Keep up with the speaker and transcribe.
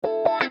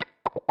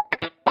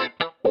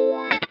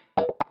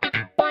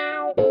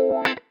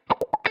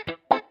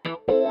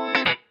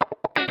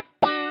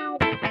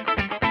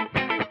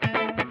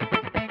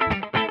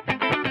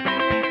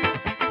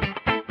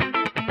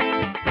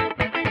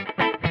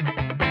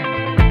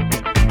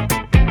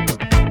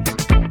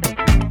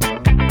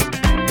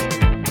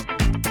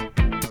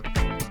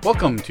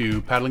Welcome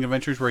to Paddling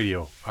Adventures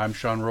Radio. I'm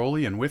Sean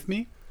Rowley, and with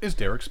me is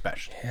Derek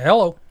Specht.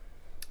 Hello.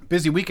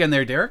 Busy weekend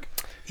there, Derek.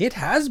 It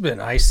has been.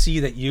 I see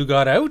that you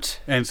got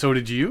out. And so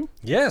did you.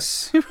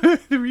 Yes.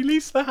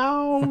 Release the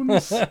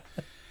hounds.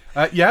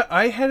 Yeah,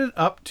 I headed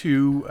up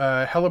to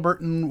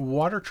Halliburton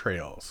Water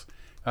Trails.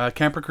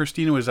 Camper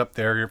Christina was up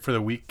there for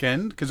the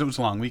weekend because it was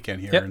a long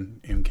weekend here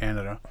in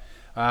Canada.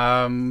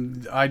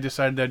 I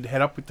decided I'd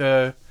head up with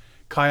the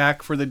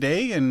kayak for the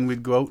day, and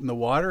we'd go out in the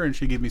water, and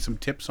she gave me some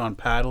tips on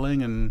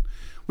paddling, and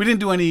we didn't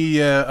do any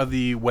of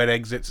the wet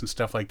exits and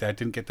stuff like that.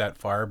 Didn't get that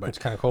far, but It's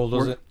kind of cold,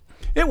 was it?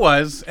 it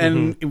was,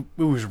 and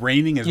it was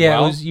raining as Yeah,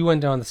 well. it was, you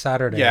went down the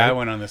Saturday. Yeah, I right?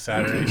 went on the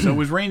Saturday, so it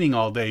was raining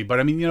all day. But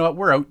I mean, you know what?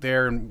 We're out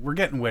there and we're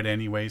getting wet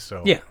anyway.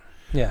 So Yeah.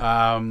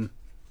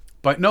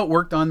 but no, it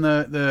worked on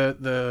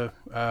the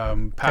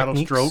paddle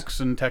Techniques. strokes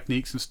and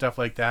techniques and stuff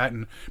like that.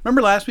 And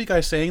remember last week I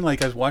was saying,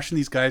 like, I was watching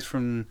these guys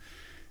from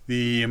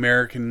the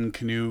American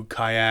Canoe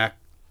Kayak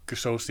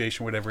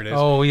Association, whatever it is.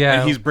 Oh, yeah.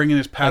 And he's bringing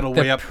his paddle Like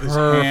way the up his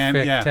hand.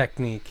 perfect Yeah.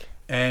 technique.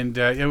 And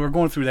yeah, we're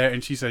going through that,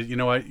 and she said, you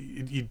know what,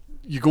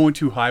 you're going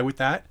too high with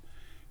that.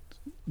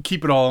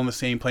 Keep it all on the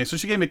same plane. So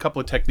she gave me a couple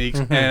of techniques,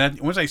 and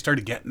once I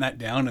started getting that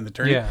down in the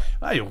turn, Yeah.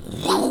 I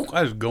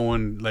was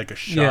going like a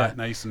shot, Yeah.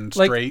 nice and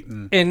Like, straight.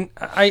 And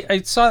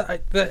I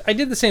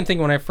did the same thing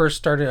when I first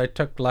started. I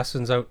took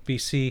lessons out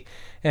BC,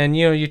 and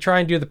you try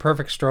and do the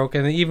perfect stroke,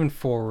 and even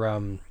for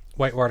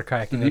whitewater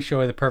kayaking, they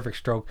show you the perfect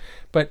stroke,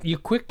 but you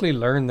quickly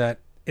learn that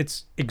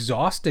it's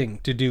exhausting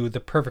to do the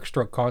perfect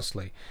stroke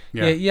constantly.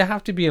 Yeah. You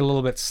have to be a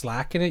little bit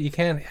slack in it. You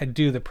can't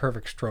do the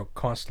perfect stroke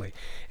constantly.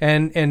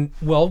 And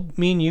well,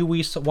 me and you,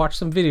 we watched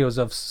some videos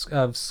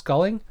of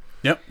sculling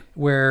yep,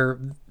 where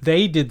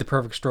they did the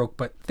perfect stroke,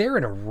 but they're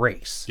in a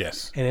race.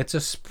 yes, And it's a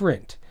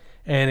sprint.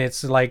 And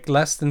it's like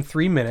less than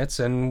 3 minutes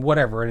and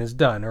whatever, and it's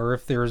done. Or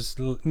if there's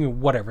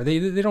whatever, they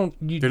don't.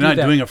 they're not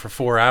doing it for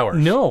 4 hours.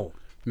 No,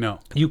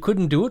 no, you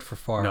couldn't do it for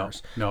 4 No,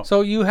 hours. no.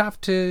 So you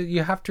have to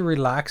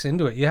relax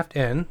into it. You have to,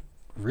 and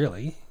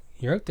really,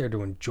 you're out there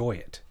to enjoy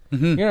it.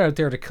 Mm-hmm. You're not out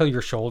there to kill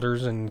your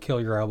shoulders and kill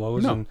your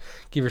elbows No. and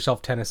give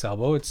yourself tennis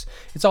elbow. It's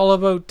all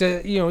about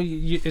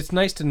it's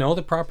nice to know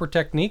the proper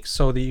techniques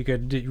so that you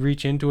could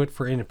reach into it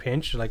for in a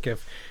pinch, like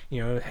if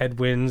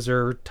headwinds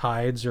or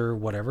tides or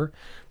whatever.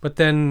 But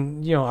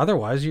then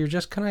otherwise you're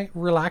just kind of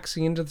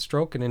relaxing into the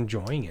stroke and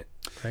enjoying it.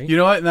 Right? You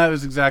know what? And that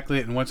was exactly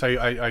it. And once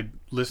I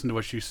listened to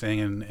what she was saying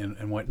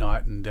and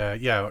whatnot, and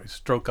yeah,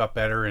 stroke up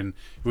better, and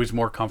it was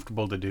more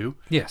comfortable to do.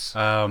 Yes.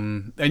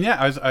 And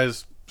yeah, I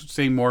was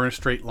staying more in a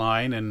straight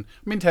line, and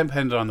I mean,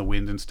 depended on the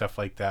wind and stuff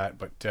like that,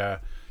 but a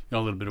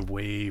little bit of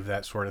wave,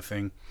 that sort of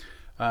thing.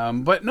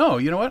 But no,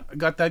 you know what? I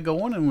got that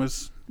going and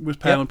was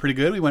paddling pretty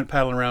good. We went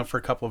paddling around for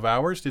a couple of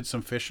hours, did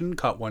some fishing,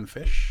 caught one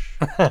fish.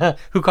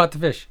 Who caught the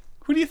fish?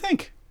 Who do you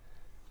think?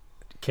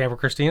 Camper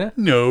Christina?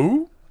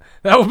 No.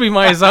 That would be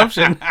my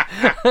assumption.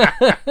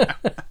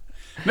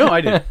 No,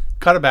 I did.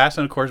 Caught a bass,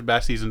 and of course,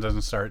 bass season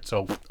doesn't start,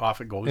 so off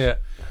it goes. Yeah.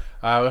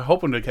 I was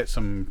hoping to get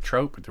some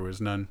trout, but there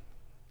was none.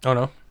 Oh,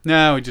 no?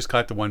 No, we just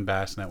caught the one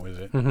bass, and that was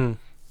it. Mm-hmm.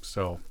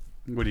 So,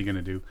 what are you going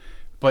to do?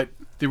 But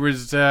there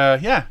was, a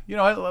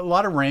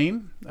lot of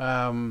rain.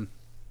 And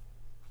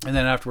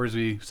then afterwards,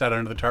 we sat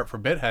under the tarp for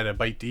a bit, had a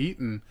bite to eat,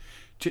 and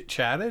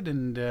chit-chatted,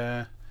 and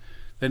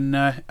then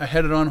I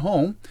headed on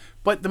home.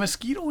 But the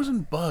mosquitoes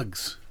and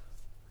bugs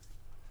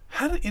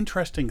had an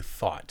interesting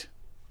thought.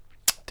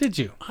 Did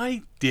you?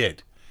 I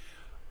did.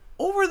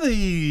 Over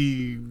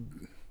the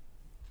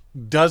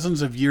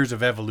dozens of years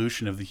of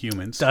evolution of the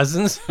humans,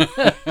 Dozens?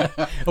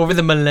 Over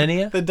the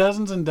millennia? the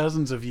dozens and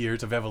dozens of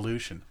years of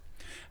evolution,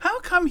 how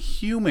come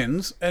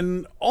humans,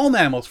 and all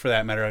mammals for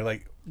that matter,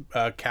 like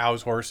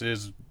cows,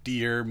 horses,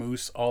 deer,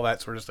 moose, all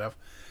that sort of stuff,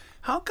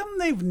 how come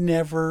they've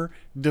never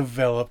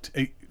developed,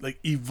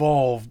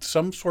 evolved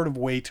some sort of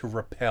way to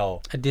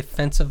repel? A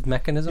defensive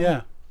mechanism?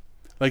 Yeah.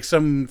 Like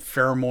some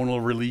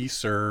pheromonal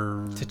release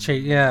or To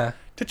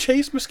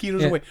chase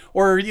mosquitoes Yeah. away.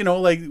 Or,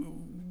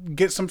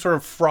 get some sort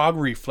of frog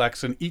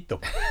reflex and eat them.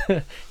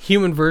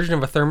 human version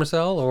of a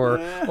thermocell or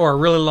a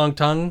really long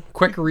tongue,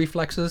 quicker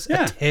reflexes,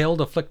 Yeah. a tail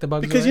to flick the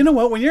bugs Because away. you know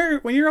what, when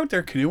you're out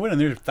there canoeing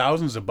and there's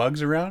thousands of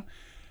bugs around,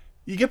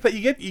 you get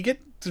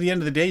to the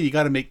end of the day, you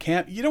got to make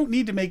camp. You don't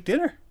need to make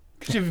dinner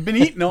because you've been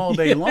eating all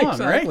day long,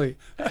 exactly.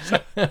 right?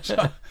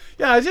 So,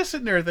 yeah, I was just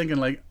sitting there thinking,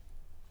 like,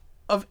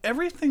 of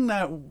everything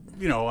that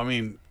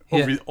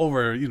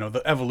over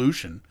the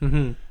evolution.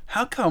 Mm-hmm.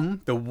 How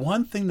come the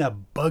one thing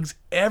that bugs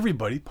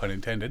everybody, pun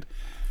intended,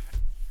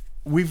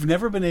 we've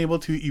never been able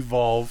to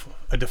evolve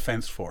a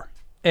defense for?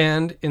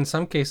 And in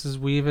some cases,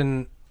 we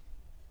even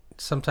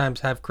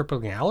sometimes have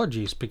crippling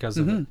allergies because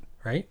of it,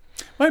 right?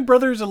 My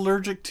brother's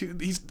allergic to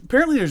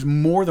apparently there's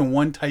more than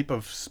one type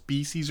of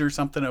species or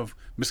something of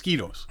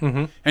mosquitoes.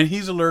 Mm-hmm. And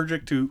he's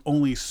allergic to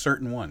only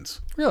certain ones.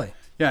 Really?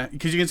 Yeah,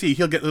 because you can see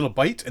he'll get little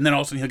bites, and then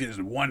all of a sudden he'll get this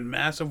one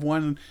massive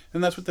one,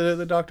 and that's what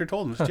the doctor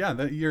told him. He said, yeah,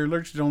 that you're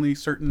allergic to only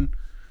certain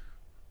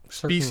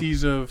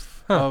species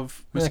of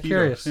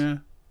mosquitoes. Curious.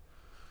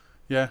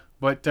 Yeah.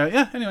 But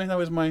anyway, that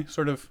was my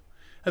sort of,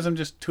 as I'm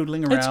just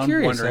tootling around, It's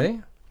curious, wondering.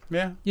 eh?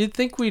 Yeah. You'd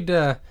think we'd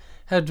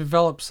have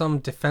developed some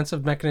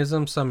defensive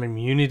mechanism, some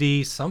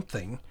immunity,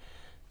 something.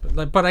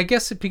 But I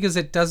guess because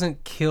it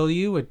doesn't kill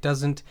you, it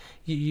doesn't.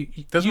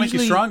 Doesn't make you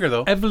stronger,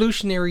 though.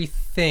 Evolutionary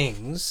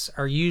things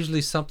are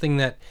usually something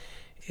that,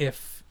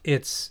 if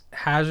it's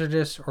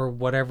hazardous or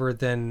whatever,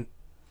 then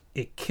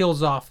it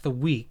kills off the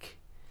weak,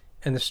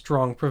 and the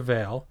strong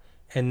prevail,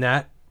 and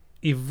that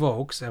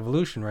evokes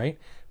evolution, right?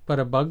 But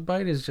a bug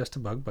bite is just a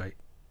bug bite,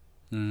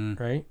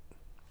 right?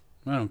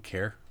 I don't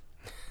care.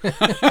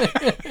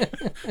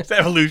 This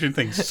evolution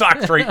thing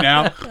sucks right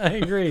now. I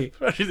agree.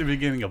 Especially at the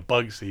beginning of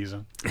bug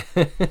season.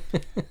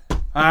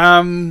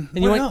 And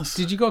what else?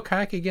 Did you go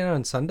kayak again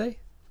on Sunday?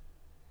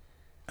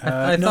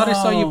 I thought I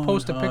saw you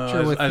post a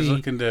picture with I was the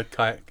looking to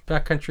kayak.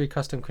 Backcountry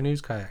Custom Canoes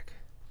kayak.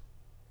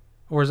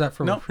 Or is that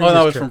from a No, previous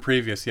that was trip? from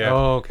previous, yeah.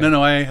 Oh, okay.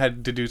 No, I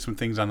had to do some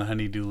things on the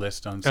honeydew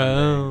list on Sunday.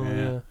 Oh,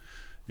 yeah.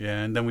 Yeah,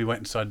 and then we went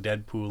and saw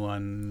Deadpool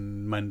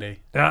on Monday.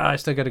 I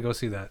still got to go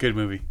see that. Good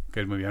movie.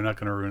 Good movie. I'm not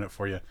going to ruin it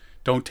for you.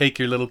 Don't take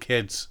your little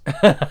kids.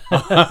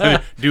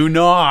 Do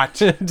not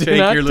take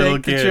your little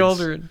kids. The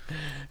children.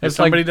 If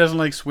somebody doesn't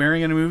like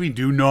swearing in a movie,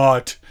 do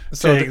not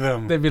take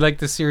them. They'd be like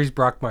the series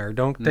Brockmire.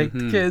 Don't take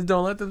the kids.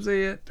 Don't let them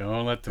see it.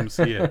 Don't let them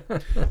see it.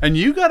 And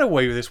you got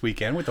away this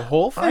weekend with the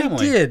whole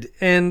family. I did,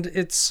 and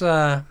it's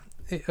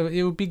it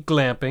would be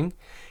glamping,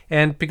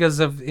 and because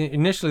of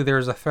initially there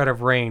was a threat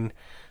of rain,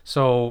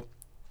 so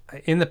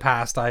in the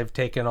past I've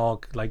taken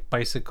all like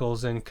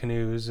bicycles and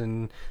canoes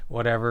and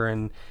whatever,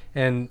 and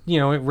you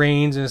know, it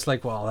rains and it's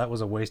like, well, that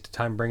was a waste of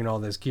time bringing all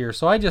this gear.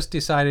 So I just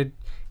decided,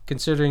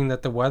 considering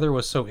that the weather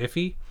was so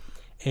iffy,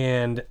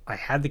 and I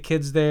had the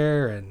kids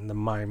there, and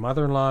my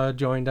mother-in-law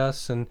joined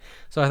us, and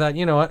so I thought,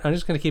 you know what, I'm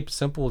just going to keep it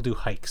simple. We'll do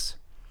hikes.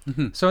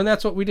 So, and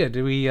that's what we did.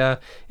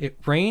 It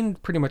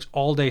rained pretty much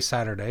all day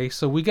Saturday,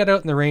 so we got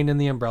out in the rain in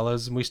the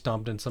umbrellas, and we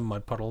stomped in some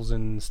mud puddles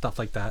and stuff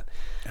like that.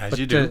 As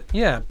you do.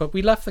 Yeah, but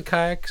we left the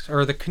kayaks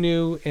or the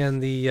canoe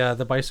and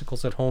the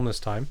bicycles at home this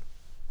time,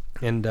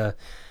 and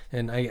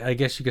I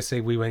guess you could say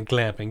we went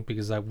glamping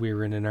because we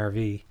were in an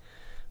RV,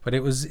 but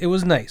it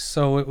was nice.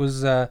 So it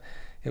was a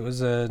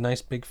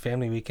nice big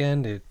family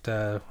weekend.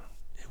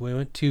 We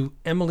went to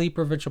Emily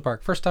Provincial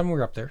Park. First time we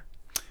were up there.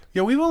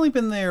 Yeah, we've only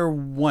been there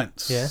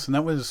once. Yeah. And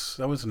that was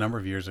a number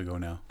of years ago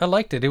now. I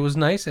liked it. It was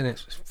nice, and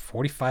it's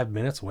 45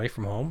 minutes away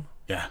from home.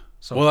 Yeah.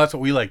 So, well, that's what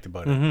we liked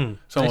about it. Mm-hmm.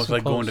 It's almost Nice and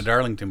like going to close.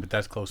 Darlington, but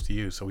that's close to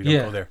you, so we don't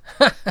Yeah. go there.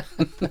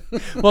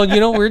 Well, you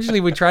know, originally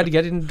we tried to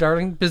get into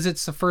Darlington because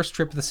it's the first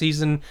trip of the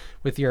season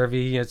with the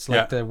RV. It's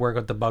like Yeah. the work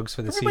out the bugs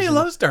for the Everybody season.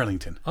 loves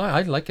Darlington.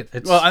 I like it.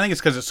 It's, Well, I think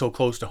it's because it's so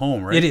close to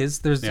home, right? it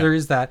is. Yeah. There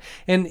is that,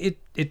 and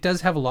it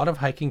does have a lot of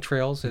hiking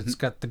trails. Mm-hmm. It's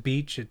got the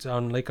beach. It's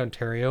on Lake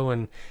Ontario,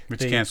 and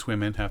Which you can't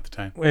swim in half the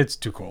time. it's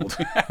too cold.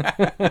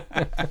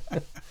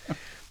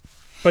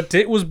 But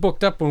it was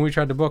booked up when we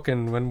tried to book,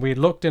 and when we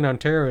looked in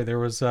Ontario, there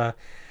was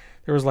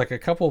like a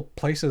couple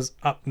places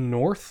up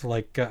north,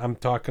 like I'm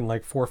talking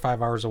like 4 or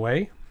 5 hours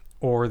away,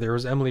 or there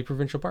was Emily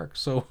Provincial Park.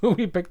 So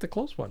we picked the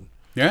close one.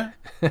 Yeah,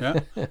 yeah,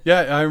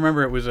 yeah. I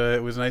remember it was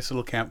a nice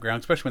little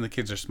campground, especially when the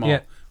kids are small. Yeah.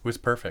 It was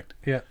perfect.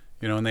 Yeah.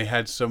 You know, and they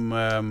had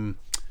some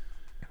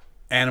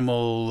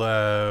animal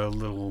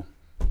little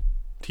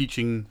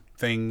teaching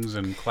things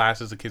and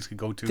classes the kids could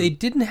go to. They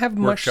didn't have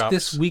much Workshops.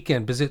 this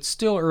weekend because it's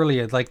still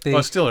early. Like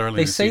it's still early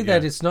They in the say season,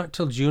 that yeah. it's not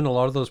till June a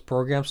lot of those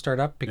programs start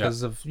up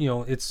because of, you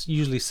know, it's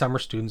usually summer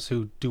students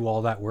who do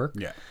all that work.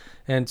 Yeah.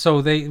 And so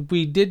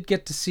we did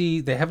get to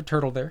see, they have a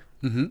turtle there.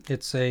 Mm-hmm.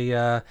 It's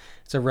a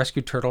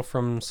rescued turtle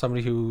from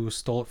somebody who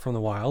stole it from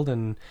the wild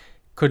and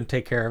couldn't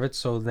take care of it.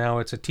 So now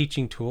it's a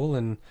teaching tool,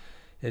 and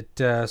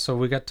so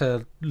we got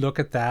to look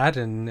at that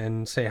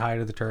and say hi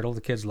to the turtle.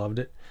 The kids loved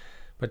it.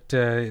 But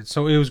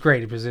so it was great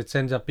because it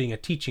ends up being a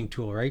teaching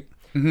tool, right?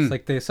 Mm-hmm. It's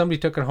like somebody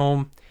took it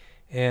home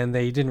and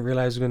they didn't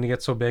realize it was going to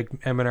get so big.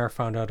 M&R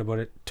found out about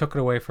it, took it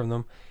away from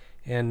them,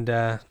 and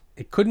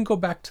it couldn't go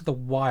back to the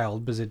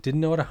wild because it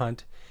didn't know how to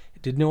hunt.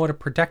 It didn't know how to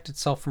protect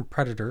itself from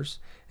predators,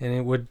 and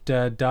it would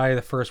die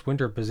the first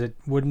winter because it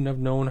wouldn't have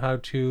known how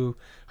to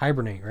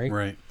hibernate, right?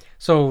 Right.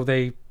 So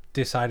they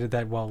decided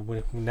that, well,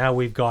 now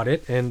we've got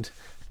it. And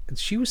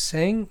she was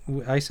saying,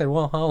 I said,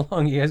 well, how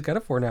long you guys got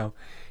it for now?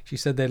 She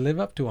said they live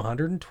up to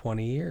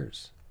 120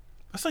 years.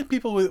 That's like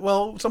people with,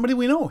 somebody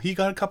we know. He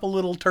got a couple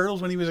little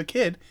turtles when he was a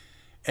kid,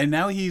 and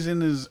now he's in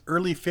his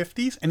early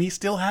 50s, and he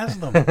still has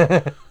them.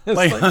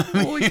 Like,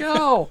 holy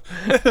cow.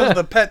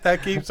 The pet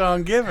that keeps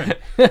on giving.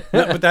 No,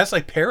 but that's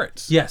like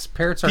parrots. Yes,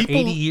 parrots are 80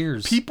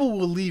 years. People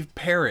will leave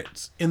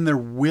parrots in their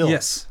will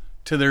Yes.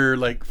 to their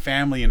like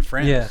family and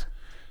friends. Yeah.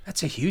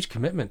 That's a huge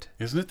commitment.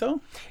 Isn't it though?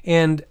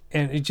 And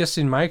it just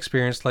in my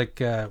experience, like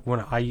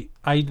when I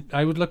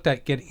would look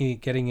at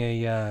getting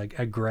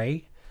a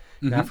gray,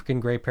 an African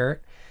gray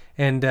parrot,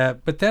 and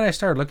but then I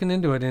started looking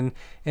into it, and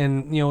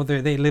you know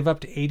they live up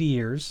to 80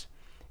 years,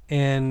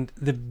 and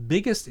the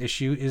biggest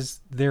issue is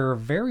they're a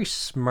very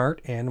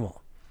smart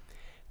animal,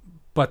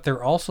 but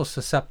they're also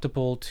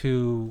susceptible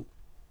to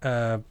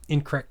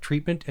incorrect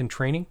treatment and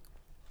training.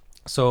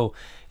 So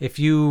if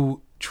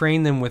you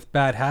train them with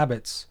bad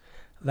habits,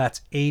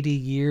 that's 80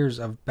 years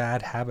of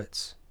bad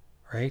habits,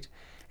 right?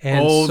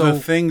 And the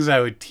things I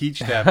would teach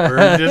that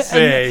bird to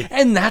say.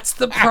 and that's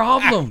the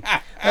problem.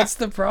 That's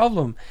the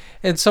problem.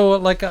 And so,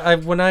 like,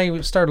 when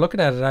I started looking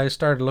at it, I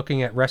started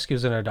looking at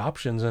rescues and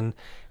adoptions, and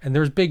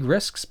there's big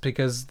risks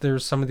because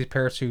there's some of these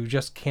parents who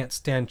just can't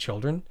stand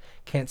children,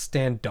 can't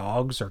stand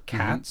dogs or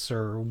cats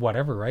or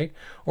whatever, right?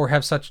 Or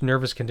have such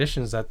nervous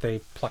conditions that they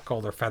pluck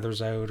all their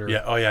feathers out. Or,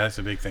 Yeah. Oh, yeah. That's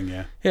a big thing.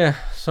 Yeah. Yeah.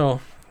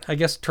 So I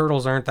guess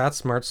turtles aren't that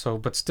smart. So,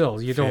 but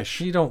still, you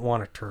don't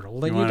want a turtle.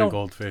 Like, You want a don't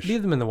goldfish.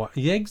 leave them in the water.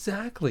 Yeah,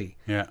 exactly.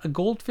 Yeah. A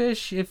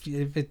goldfish, if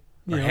it,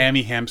 A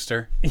hammy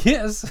hamster.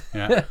 yes,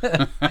 Yeah.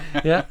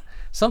 yeah,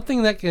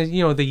 something that can,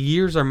 the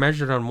years are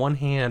measured on one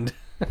hand.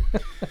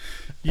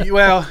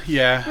 Well,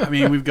 yeah. I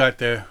mean, we've got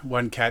the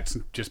one cat's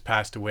just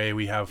passed away.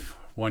 We have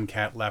one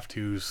cat left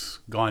who's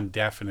gone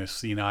deaf and is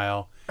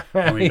senile.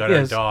 And we got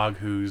Yes. our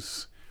dog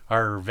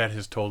our vet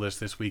has told us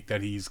this week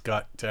that he's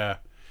got,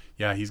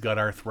 he's got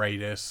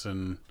arthritis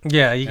and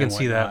Yeah, you can And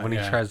see that whatnot, when he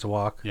yeah. tries to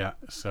walk. yeah.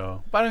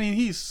 So, but I mean,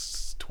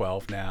 he's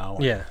 12 now.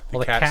 Yeah.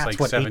 Well, the cat's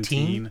what,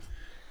 18?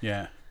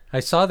 Yeah.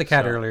 I saw the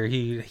cat So- earlier.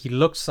 He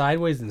looked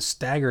sideways and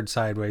staggered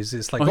sideways.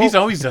 It's like, Well, he's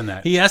always done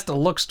that. he has to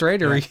look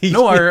straight or he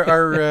No, our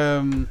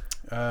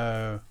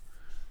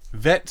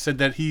vet said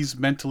that he's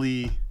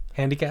mentally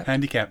handicapped.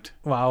 handicapped.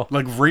 Wow.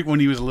 Like right when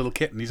he was a little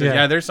kitten, he said, Yeah.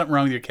 "Yeah, there's something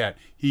wrong with your cat.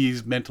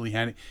 He's mentally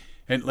handy."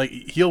 And like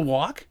he'll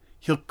walk,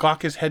 he'll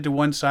cock his head to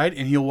one side,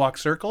 and he'll walk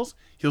circles.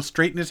 He'll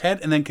straighten his head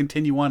and then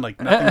continue on like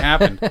nothing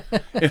happened.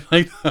 It's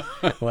like,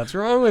 What's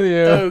wrong with you?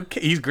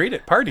 okay, he's great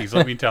at parties.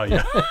 Let me tell you.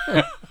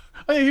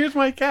 Oh, here's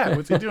my cat.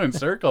 What's he doing?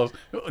 Circles.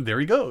 Oh, there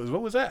he goes.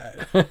 What was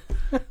that?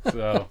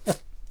 So,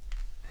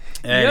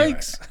 anyway.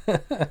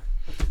 Yikes.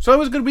 So it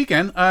was a good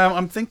weekend.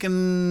 I'm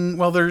thinking.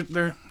 Well,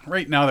 they're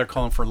right now they're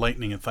calling for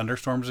lightning and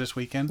thunderstorms this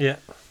weekend. Yeah.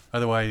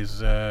 Otherwise,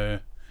 the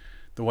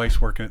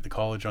wife's working at the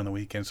college on the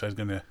weekend, so I was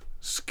going to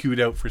scoot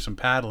out for some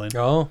paddling.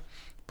 Oh.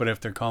 But if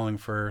they're calling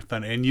for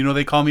thunder, and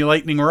they call me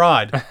Lightning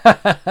Rod,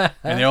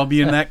 and they'll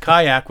be in that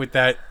kayak with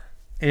that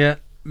Yeah.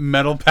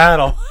 metal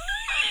paddle.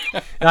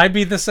 I'd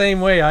be the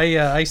same way.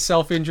 I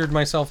self-injured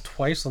myself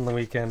twice on the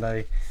weekend.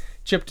 I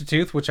chipped a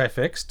tooth, which I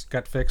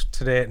got fixed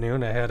today at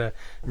noon. I had a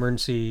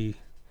emergency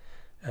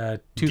tooth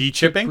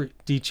De-chipping?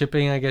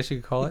 de-chipping, I guess you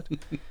could call it.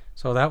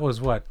 So that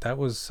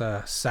was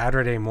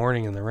Saturday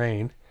morning in the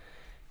rain.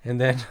 And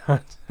then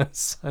on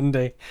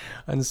Sunday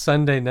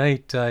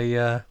night,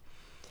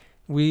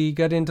 we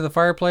got into the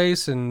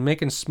fireplace and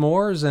making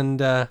s'mores, and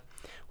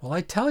well,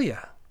 I tell you,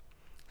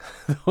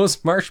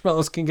 those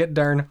marshmallows can get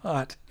darn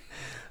hot.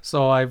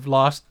 So I've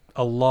lost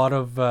a lot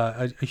of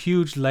a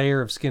huge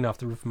layer of skin off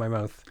the roof of my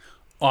mouth.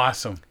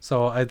 Awesome.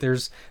 So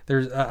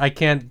I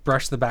can't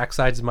brush the back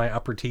sides of my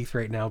upper teeth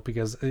right now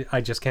because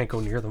I just can't go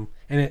near them,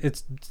 and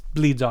it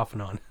bleeds off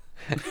and on.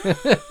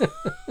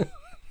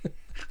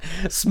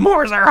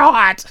 S'mores are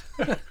hot.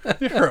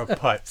 You're a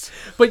putz.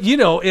 But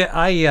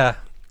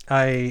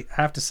I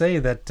have to say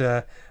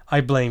that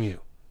I blame you.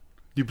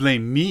 You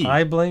blame me.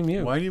 I blame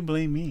you. Why do you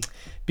blame me?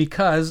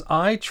 Because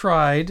I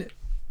tried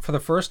for the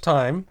first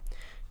time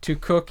to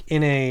cook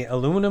in a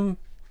aluminum.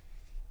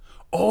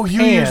 Oh, you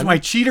Pan. used my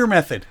cheater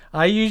method.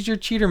 I used your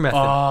cheater method.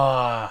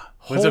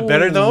 Was it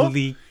better though?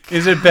 Holy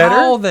Is it better?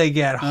 How they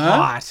get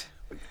hot.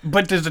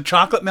 But does the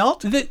chocolate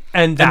melt? And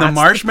And the that's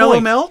marshmallow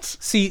point. melts?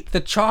 See,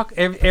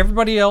 the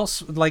everybody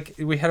else, like,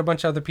 we had a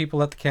bunch of other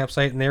people at the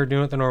campsite, and they were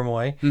doing it the normal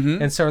way.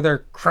 Mm-hmm. And so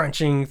they're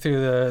crunching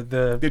through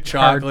the hard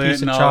chocolate piece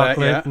of and all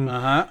chocolate. that,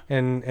 yeah.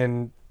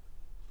 And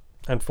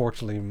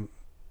unfortunately,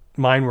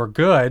 mine were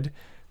good,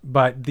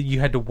 but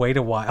you had to wait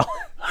a while.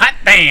 Hot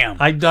damn!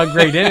 I dug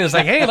right in. And it's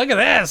like, hey, look at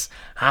this.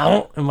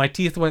 Ow. And my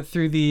teeth went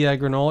through the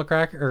granola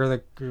cracker, or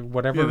the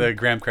whatever. the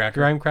graham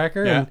cracker. Graham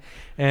cracker. Yeah.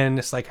 And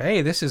it's like,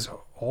 hey, this is...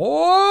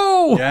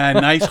 Oh! Yeah,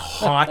 nice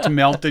hot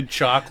melted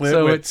chocolate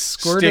So with it's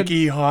squirted-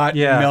 sticky hot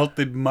Yeah.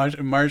 melted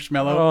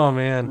marshmallow Oh,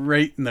 man.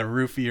 right in the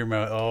roof of your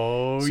mouth.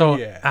 Oh, So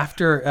yeah.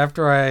 after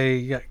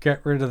I got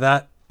rid of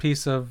that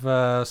piece of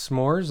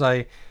s'mores,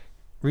 I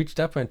reached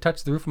up and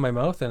touched the roof of my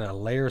mouth, and a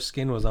layer of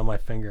skin was on my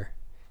finger.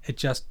 It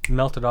just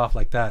melted off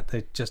like that.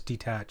 It just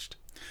detached.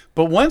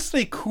 But once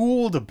they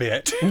cooled a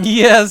bit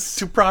Yes.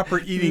 to proper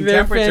eating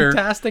They're temperature,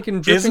 fantastic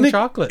and dripping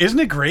chocolate. Isn't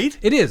it great?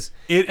 It is.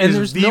 It and is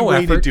there's the no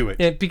way to effort. do it.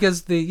 Yeah,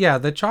 because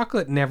the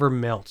chocolate never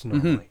melts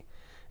normally.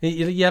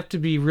 You have to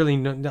be really...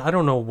 I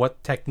don't know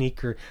what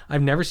technique, or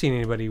I've never seen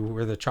anybody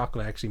where the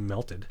chocolate actually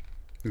melted.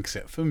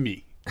 Except for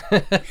me.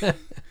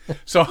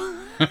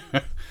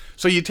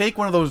 So you take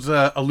one of those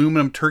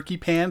aluminum turkey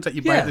pans that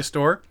you buy Yeah. at the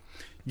store.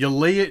 You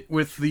lay it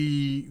with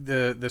the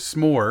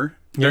s'more,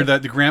 Yeah. or the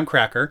graham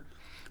cracker.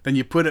 Then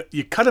you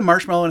cut a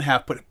marshmallow in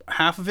half, put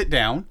half of it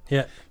down.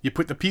 Yeah. You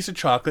put the piece of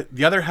chocolate,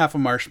 the other half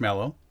of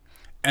marshmallow,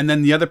 and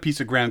then the other piece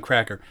of graham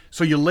cracker.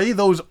 So you lay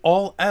those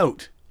all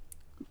out,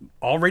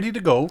 all ready to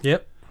go.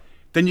 Yep.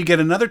 Then you get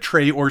another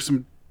tray or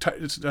some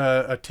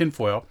a tin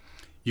foil.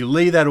 You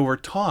lay that over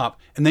top,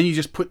 and then you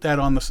just put that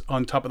on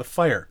top of the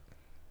fire,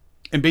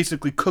 and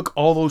basically cook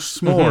all those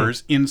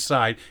s'mores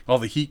inside. All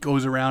the heat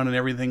goes around and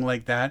everything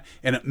like that,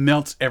 and it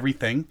melts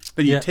everything.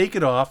 Then you Yeah. take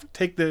it off.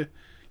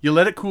 You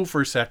let it cool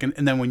for a second,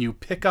 and then when you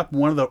pick up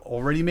one of the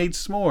already made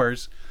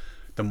s'mores,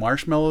 the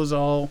marshmallows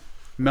all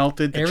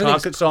melted, the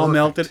chocolate's all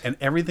melted, and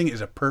everything is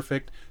a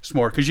perfect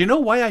s'more. Because you know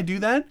why I do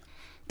that?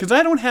 Because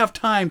I don't have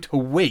time to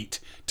wait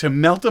to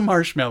melt a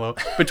marshmallow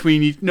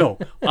between each. No,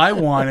 I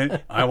want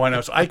it. I want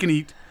it so I can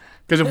eat.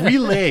 Because if we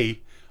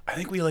lay, I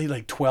think we lay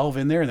like 12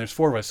 in there, and there's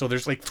 4 of us. So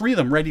there's like 3 of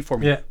them ready for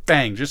me. Yeah.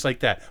 Bang, just like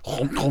that.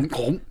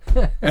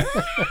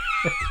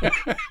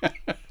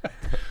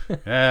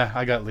 Yeah,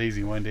 I got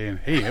lazy one day, and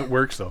hey, it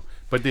works though.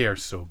 But they are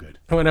so good.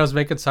 When I was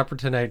making supper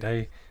tonight,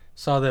 I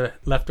saw the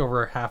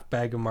leftover half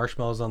bag of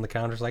marshmallows on the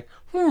counter. It's like,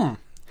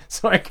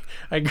 So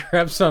I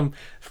grabbed some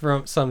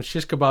from some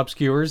shish kebab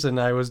skewers, and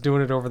I was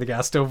doing it over the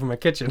gas stove in my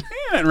kitchen.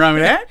 Nothing wrong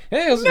with that.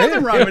 Hey, it was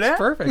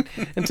perfect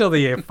until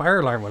the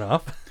fire alarm went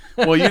off.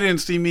 Well, you didn't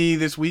see me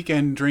this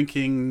weekend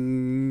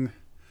drinking,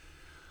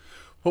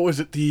 what was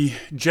it, the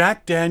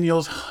Jack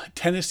Daniel's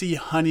Tennessee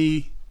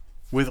honey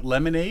with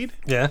lemonade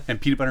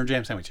and peanut butter and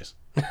jam sandwiches.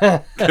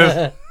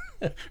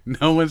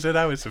 No one said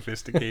I was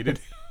sophisticated.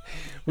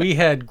 We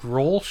had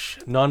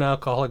Grolsch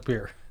non-alcoholic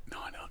beer.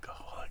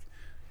 Non-alcoholic.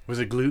 Was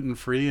it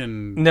gluten-free?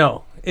 And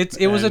no,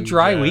 it was a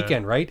dry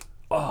weekend, right?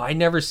 Oh, I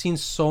never seen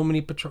so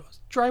many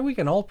dry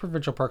weekend. All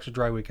provincial parks are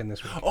dry weekend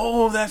this week.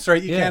 Oh, that's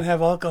right. You can't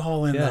have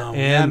alcohol in them.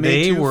 And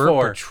they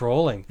were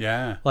patrolling.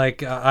 Yeah.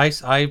 Like I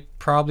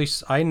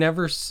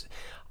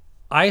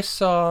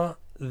saw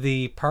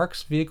the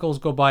parks vehicles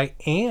go by,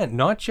 and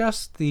not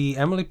just the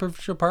Emily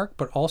Provincial Park,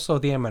 but also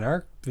the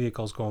M&R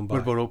vehicles going by.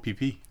 What about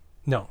OPP?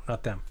 No,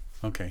 not them.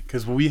 Okay,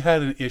 because we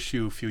had an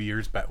issue a few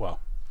years back. Well,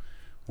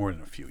 more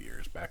than a few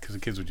years back, because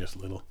the kids were just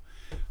little.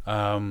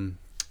 In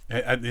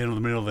the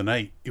middle of the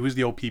night, it was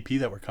the OPP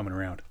that were coming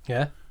around.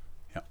 Yeah.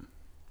 Yeah.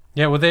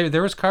 Yeah. Well,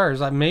 there was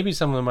cars. Maybe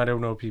some of them might have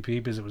an OPP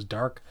because it was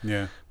dark.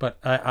 Yeah. But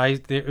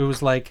it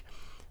was like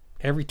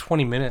every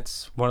 20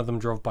 minutes, one of them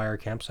drove by our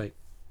campsite.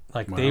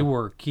 Like they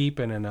were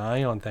keeping an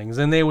eye on things,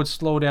 and they would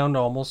slow down to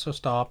almost a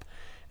stop,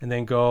 and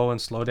then go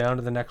and slow down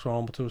to the next one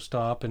almost to a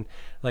stop, and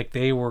like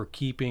they were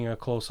keeping a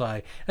close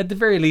eye. At the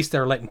very least, they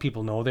were letting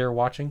people know they were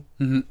watching.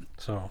 Mm-hmm.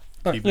 So,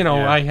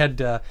 I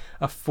had a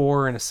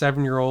 4 and a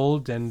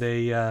 7-year-old, and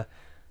how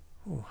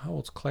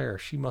old's Claire?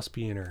 She must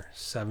be in her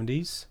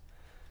 70s,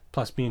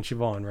 plus me and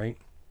Siobhan, right?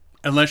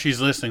 Unless she's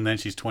listening, then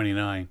she's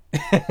 29.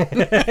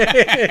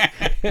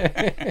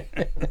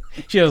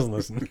 She doesn't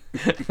listen.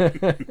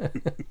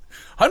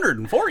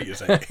 104, you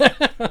say?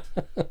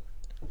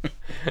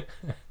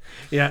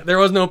 Yeah, there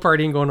was no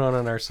partying going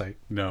on our site.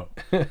 No.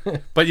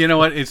 But you know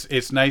what?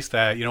 It's nice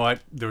that, you know what?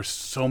 There's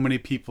so many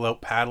people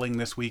out paddling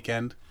this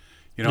weekend.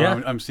 You know,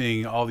 I'm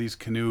seeing all these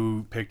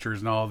canoe pictures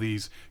and all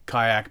these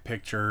kayak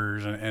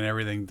pictures and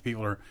everything.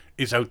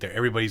 It's out there.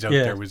 Everybody's out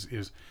there.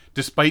 Is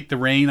despite the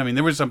rain. I mean,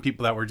 there was some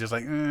people that were just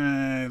like,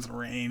 it's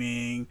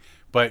raining.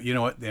 But you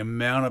know what? The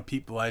amount of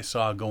people I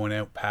saw going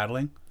out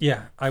paddling,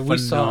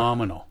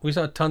 phenomenal. We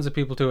saw tons of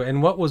people too.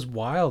 And what was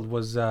wild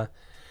was,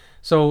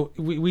 so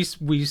we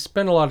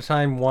spend a lot of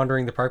time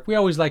wandering the park. We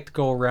always like to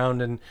go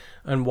around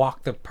and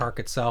walk the park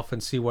itself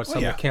and see what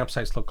some of the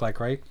campsites look like,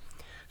 right?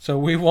 So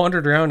we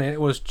wandered around, and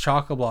it was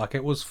chock-a-block.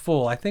 It was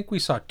full. I think we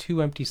saw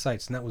 2 empty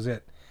sites, and that was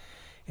it.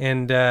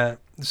 And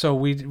so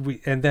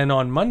we and then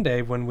on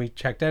Monday when we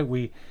checked out,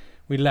 we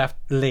left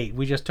late.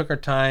 We just took our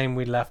time.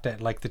 We left at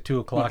like the 2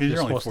 o'clock. Well,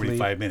 you're only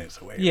 45 minutes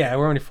away. Right? Yeah,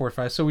 we're only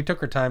 45. So we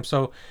took our time.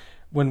 So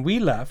when we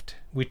left,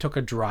 we took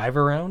a drive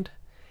around,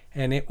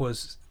 and it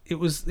was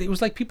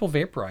like people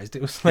vaporized.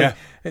 It was like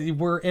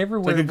we're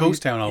everywhere. It's like a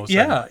ghost town all of a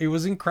sudden. Yeah, it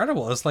was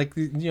incredible. It's like,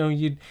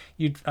 you'd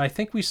I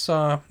think we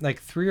saw like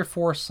 3 or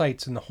 4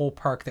 sites in the whole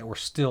park that were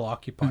still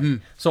occupied.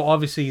 Mm-hmm. So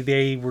obviously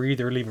they were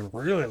either leaving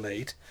really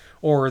late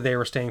or they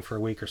were staying for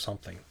a week or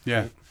something.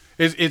 Yeah,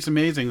 it's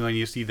amazing when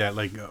you see that,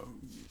 like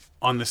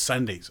on the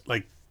Sundays,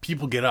 like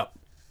people get up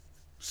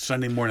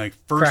Sunday morning, like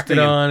first crack thing,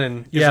 it on,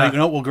 and it's like,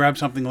 we'll grab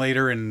something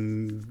later,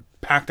 and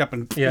packed up,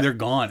 and they're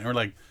gone. And we're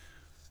like,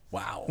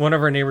 wow. One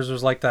of our neighbors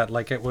was like that.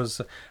 Like I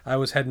was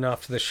heading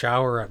off to the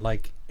shower at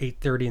like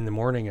 8:30 in the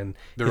morning, and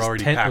his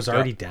tent was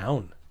already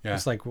down. Yeah.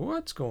 It's like,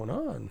 what's going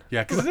on?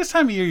 Yeah, because this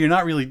time of year, you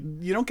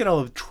don't get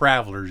all the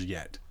travelers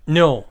yet.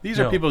 No. These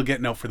are people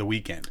getting out for the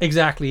weekend.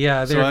 Exactly,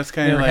 yeah. So that's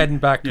kind of like, heading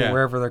back to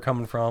wherever they're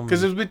coming from.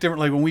 Because it was a bit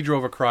different. Like when we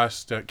drove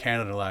across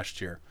Canada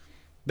last year,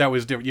 that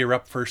was different. You're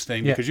up first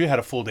thing because you had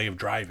a full day of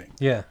driving.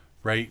 Yeah.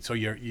 Right? So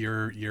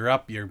you're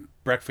up, you're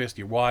breakfast,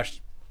 you're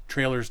washed,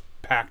 trailers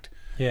packed,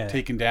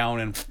 taken down,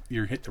 and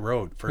you hit the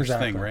road first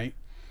thing, right?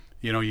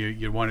 You know,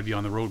 you want to be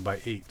on the road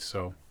by 8,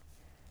 so.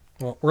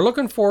 Well, we're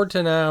looking forward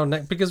to now,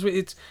 because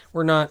we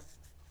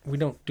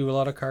don't do a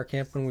lot of car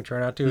camping. We try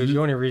not to. Mm-hmm. The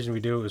only reason we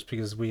do it is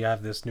because we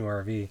have this new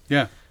RV.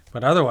 Yeah.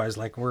 But otherwise,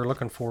 like, we're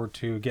looking forward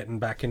to getting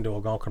back into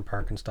Algonquin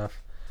Park and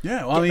stuff.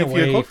 Yeah, well, I mean, if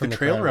you hook the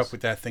trailer up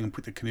with that thing and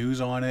put the canoes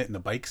on it and the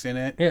bikes in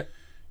it,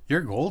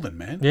 you're golden,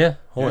 man. Yeah.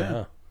 Oh,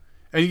 yeah.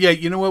 And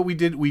you know what we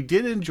did? We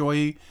did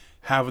enjoy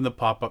having the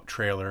pop-up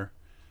trailer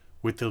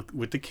with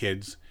the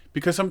kids,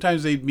 because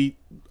sometimes they'd meet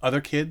other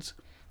kids,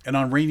 and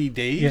on rainy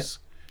days,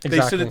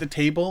 they sit at the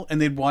table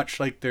and they'd watch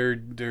like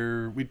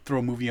we'd throw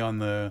a movie on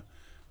the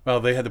Well,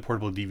 they had the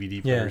portable DVD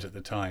Yeah. players at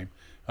the time.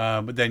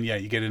 But then,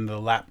 you get into the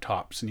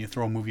laptops and you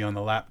throw a movie on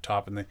the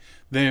laptop, and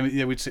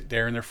they would sit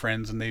there and their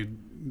friends and they'd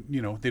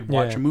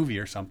watch Yeah. a movie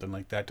or something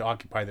like that to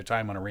occupy their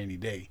time on a rainy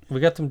day. We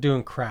got them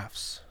doing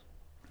crafts.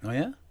 Oh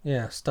yeah.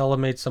 Yeah, Stella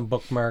made some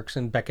bookmarks,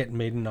 and Beckett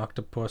made an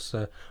octopus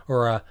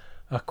or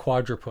a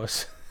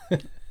quadrupus.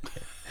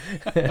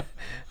 Hey,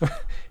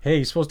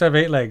 you're supposed to have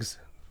 8 legs.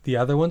 The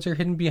other ones are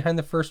hidden behind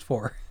the first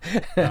 4.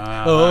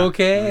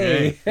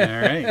 Okay.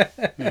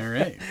 All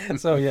right.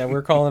 So yeah,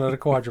 we're calling it a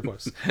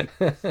quadrupus.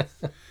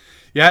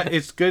 Yeah,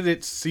 it's good.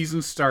 It's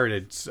season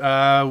started.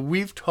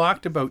 We've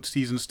talked about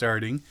season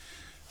starting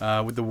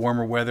with the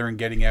warmer weather and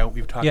getting out.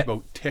 We've talked Yeah.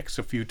 about ticks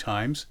a few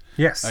times.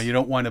 Yes. You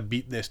don't want to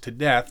beat this to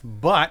death,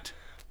 but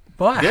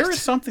there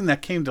is something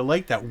that came to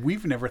light that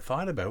we've never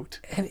thought about.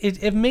 And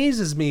it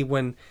amazes me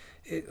when,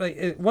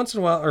 once in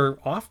a while, or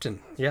often,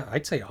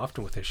 I'd say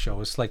often with this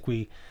show, it's like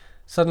we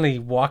suddenly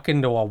walk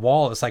into a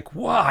wall. It's like,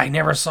 wow, I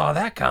never saw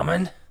that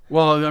coming.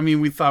 Well, I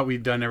mean, we thought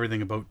we'd done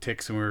everything about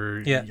ticks,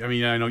 and Yeah. I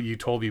mean, I know you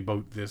told me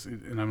about this,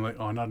 and I'm like,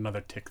 oh, not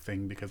another tick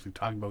thing, because we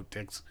talked about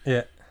ticks.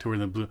 Yeah. Tour in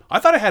the blue. I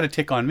thought I had a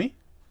tick on me.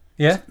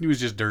 Yeah. It was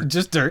just dirt.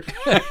 Just dirt.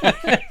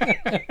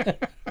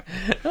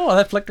 Oh,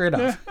 that flicked right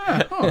off.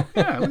 Oh,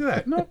 yeah, look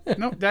at that.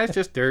 No, that's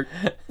just dirt.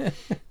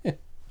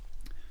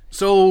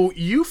 So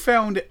you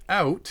found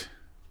out.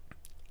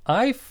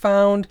 I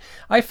found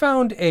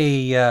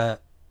a.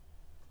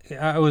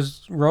 I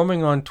was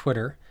roaming on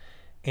Twitter,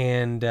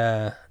 and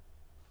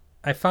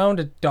I found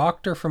a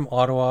doctor from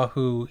Ottawa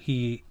who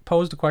he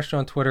posed a question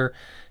on Twitter.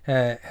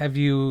 Have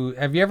you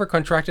ever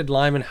contracted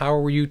Lyme, and how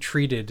were you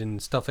treated,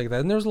 and stuff like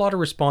that? And there's a lot of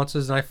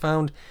responses, and I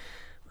found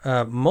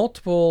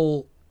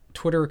multiple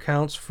Twitter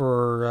accounts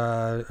for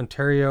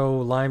Ontario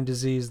Lyme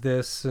disease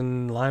this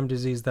and Lyme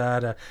disease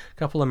that, a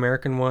couple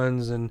American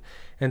ones, and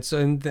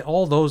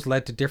all those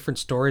led to different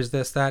stories,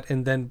 this, that,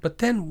 but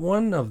then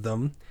one of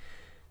them,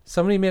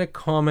 somebody made a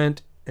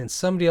comment, and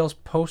somebody else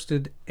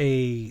posted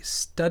a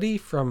study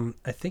from,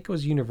 I think it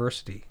was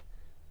university.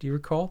 Do you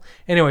recall?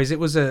 Anyways, it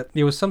was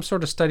some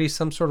sort of study,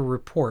 some sort of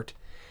report,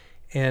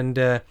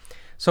 and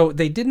so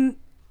they didn't.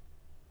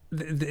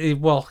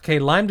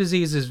 Lyme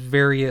disease is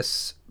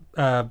various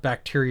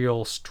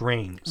bacterial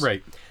strains,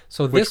 Right.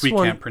 So Which this we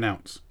one can't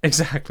pronounce.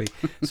 exactly.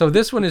 So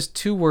this one is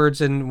 2 words,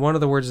 and one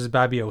of the words is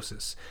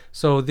babiosis.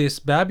 So this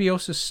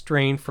babiosis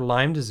strain for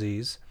Lyme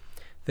disease,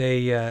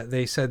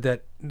 they said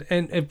that,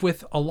 and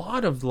with a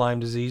lot of Lyme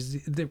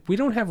disease, we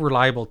don't have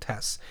reliable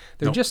tests.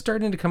 They're Nope. just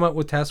starting to come out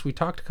with tests. We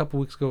talked a couple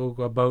weeks ago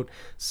about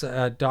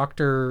a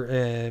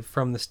doctor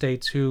from the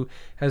States who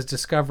has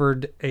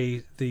discovered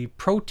the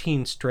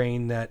protein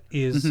strain that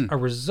is a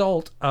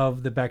result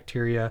of the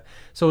bacteria.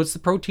 So it's the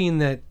protein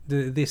that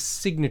the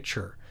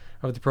signature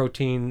of the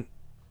protein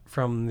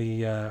from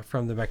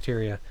the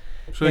bacteria.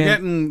 So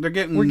And they're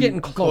getting we're getting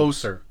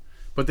closer,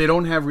 but they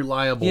don't have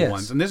reliable Yes.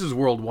 ones, and this is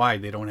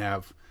worldwide. They don't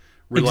have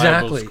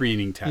reliable Exactly.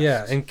 screening tests.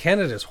 Yeah, and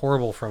Canada's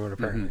horrible from it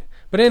apparently.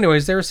 But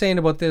anyways, they were saying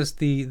about this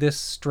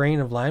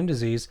strain of Lyme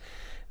disease.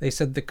 They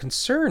said the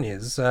concern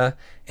is,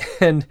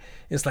 and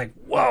it's like,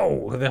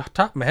 whoa, the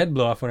top of my head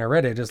blew off when I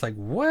read it. It's like,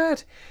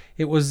 what?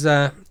 It was,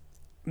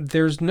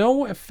 there's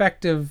no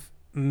effective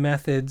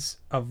methods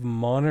of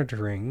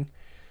monitoring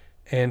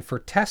and for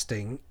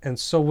testing. And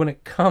so when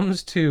it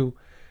comes to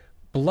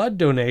blood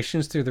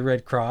donations through the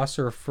Red Cross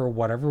or for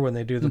whatever, when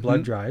they do the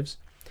blood drives,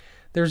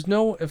 there's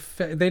no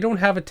effect. They don't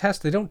have a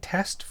test. They don't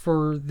test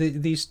for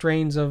these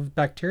strains of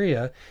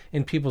bacteria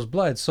in people's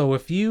blood. So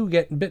if you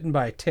get bitten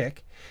by a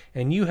tick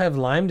and you have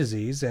Lyme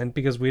disease, and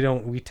because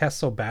we test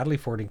so badly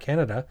for it in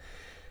Canada,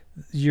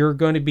 you're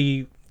going to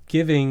be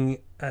giving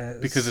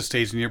because it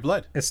stays in your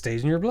blood. it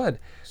stays in your blood.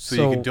 So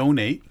you can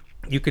donate.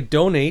 You could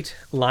donate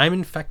Lyme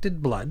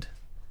infected blood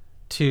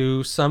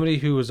to somebody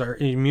whose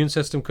immune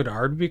system could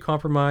already be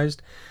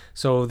compromised.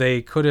 So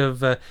they could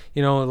have, if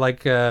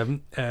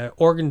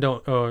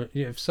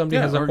somebody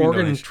has an organ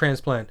donation.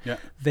 transplant, Yeah.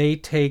 they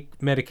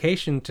take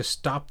medication to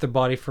stop the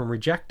body from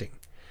rejecting.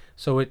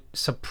 So it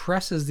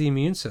suppresses the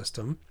immune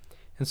system.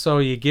 And so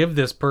you give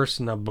this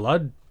person a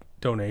blood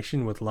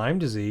donation with Lyme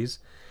disease,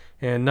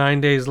 and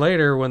 9 days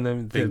later, when the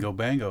Bingo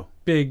bango.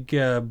 big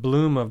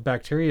bloom of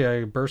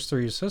bacteria bursts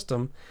through your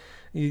system,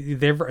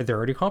 they're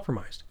already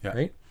compromised, Yeah.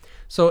 right?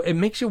 So it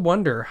makes you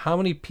wonder how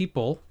many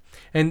people,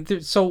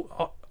 and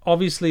so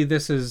obviously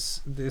this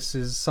is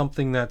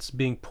something that's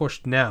being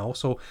pushed now.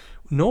 So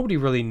nobody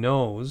really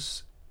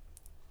knows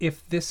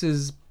if this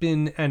has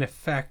been an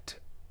effect,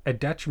 a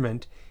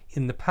detriment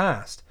in the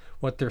past.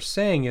 What they're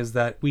saying is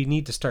that we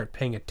need to start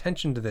paying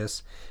attention to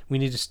this. We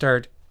need to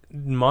start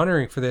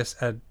monitoring for this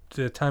at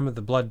the time of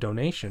the blood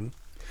donation.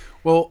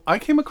 Well, I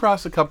came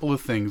across a couple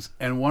of things,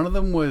 and one of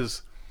them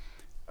was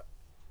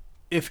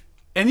if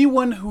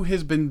anyone who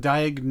has been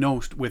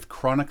diagnosed with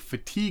chronic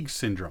fatigue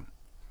syndrome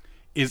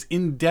is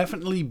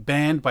indefinitely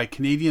banned by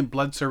Canadian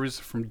Blood Service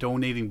from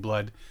donating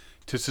blood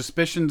to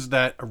suspicions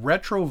that a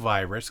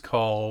retrovirus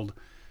called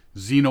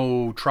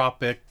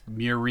xenotropic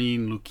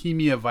murine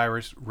leukemia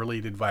virus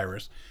related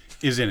virus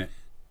is in it.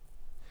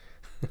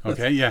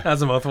 Okay, yeah.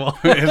 That's a mouthful.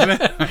 Isn't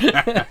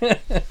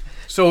it?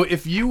 So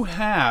if you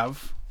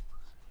have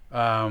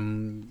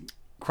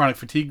chronic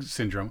fatigue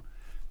syndrome,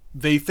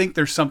 they think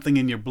there's something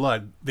in your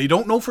blood. They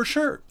don't know for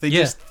sure. They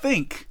just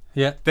think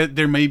Yeah. that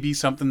there may be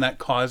something that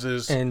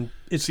causes And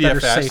it's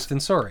CFS, better safe than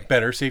sorry.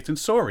 better safe than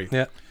sorry.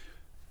 Yeah.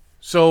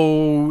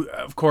 So,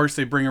 of course,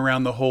 they bring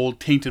around the whole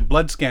tainted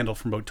blood scandal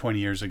from about 20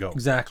 years ago.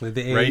 Exactly.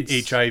 The Right?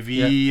 AIDS.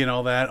 HIV and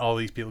all that. All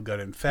these people got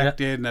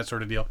infected and that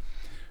sort of deal.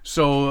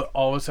 So,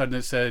 all of a sudden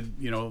it said,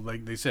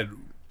 like they said,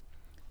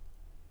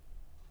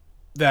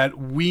 that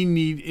we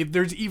need, if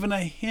there's even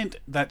a hint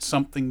that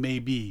something may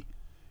be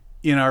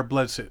in our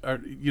blood,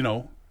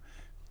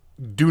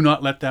 do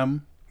not let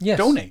them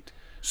donate.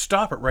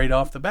 Stop it right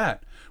off the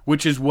bat,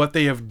 which is what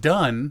they have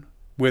done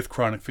with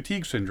chronic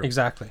fatigue syndrome.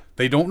 Exactly.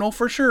 They don't know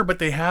for sure, but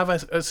they have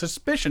a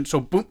suspicion. So,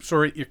 boom,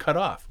 sorry, you're cut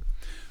off.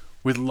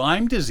 With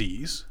Lyme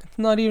disease, It's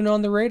not even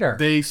on the radar.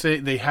 they say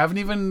they haven't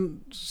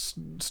even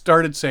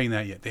started saying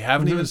that yet. They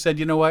haven't even said,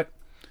 you know what?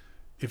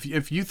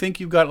 If you think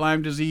you've got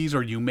Lyme disease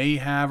or you may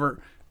have, or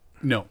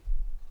no,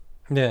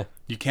 Yeah.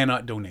 you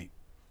cannot donate.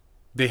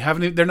 They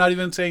haven't. They're not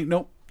even saying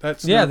nope.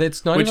 That's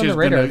It's not which even on is the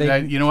radar.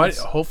 gonna- They- you know what?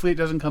 Hopefully, it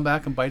doesn't come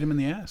back and bite them in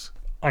the ass,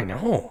 I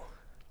know.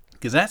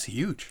 because that's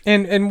huge.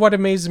 And what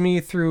amazed me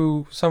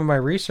through some of my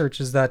research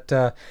is that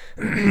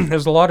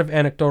there's a lot of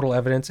anecdotal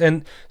evidence.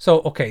 And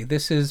so, okay,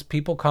 this is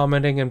people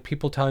commenting and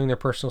people telling their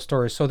personal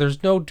stories. So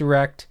there's no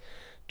direct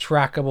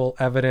trackable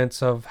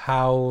evidence of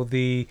how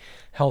the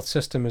health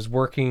system is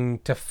working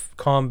to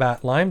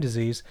combat Lyme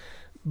disease.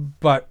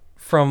 But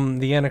from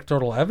the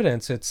anecdotal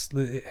evidence,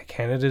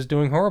 Canada's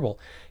doing horrible.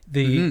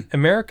 The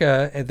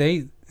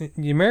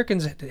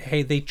Americans,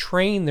 hey, they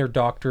train their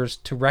doctors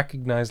to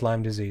recognize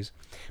Lyme disease,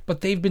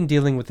 but they've been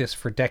dealing with this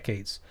for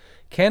decades.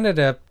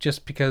 Canada,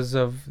 just because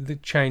of the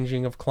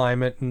changing of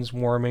climate and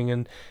warming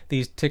and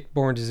these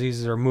tick-borne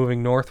diseases are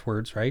moving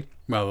northwards, right?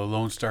 Well, the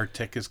Lone Star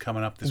tick is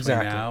coming up this way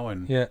now,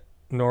 and Yeah,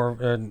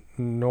 norovirus.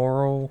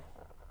 no,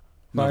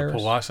 the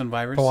Powassan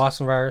virus.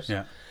 Powassan virus.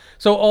 Yeah.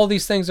 So all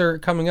these things are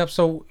coming up.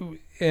 So,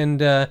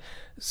 and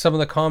some of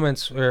the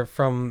comments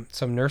from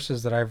some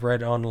nurses that I've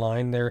read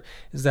online there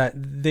is that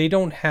they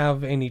don't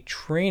have any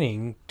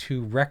training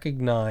to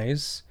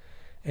recognize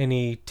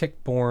any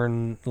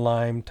tick-borne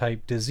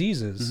Lyme-type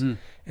diseases,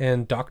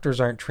 and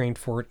doctors aren't trained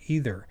for it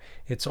either.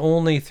 It's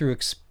only through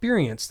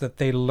experience that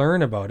they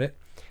learn about it.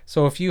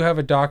 So if you have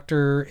a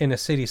doctor in a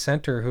city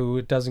center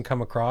who doesn't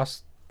come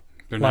across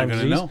They're not Lyme going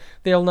to disease, know.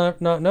 they'll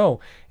not know.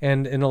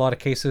 And in a lot of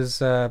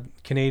cases,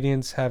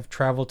 Canadians have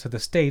traveled to the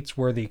States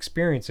where the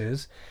experience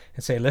is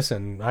and say,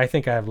 listen, I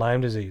think I have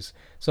Lyme disease.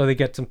 So they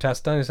get some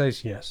tests done and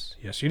says, yes,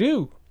 you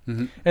do.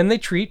 And they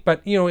treat,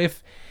 but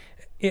if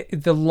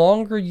the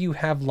longer you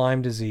have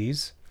Lyme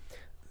disease,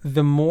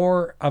 the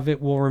more of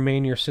it will remain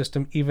in your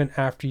system even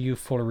after you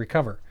fully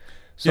recover.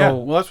 So, Yeah,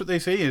 well, that's what they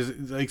say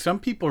is like some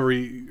people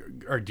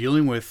are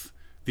dealing with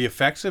the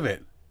effects of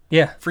it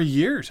yeah, for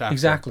years after.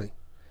 exactly.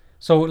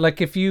 So like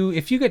if you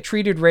get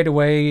treated right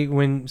away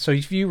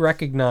if you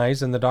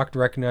recognize and the doctor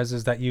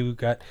recognizes that you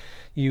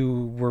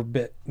were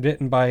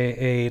bitten by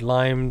a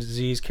Lyme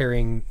disease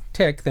carrying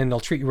tick, then they'll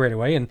treat you right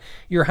away and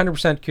you're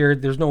 100%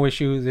 cured. There's no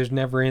issue. There's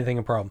never anything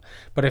a problem.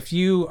 But if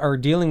you are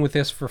dealing with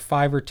this for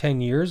 5 or 10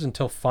 years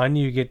until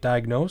finally you get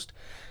diagnosed,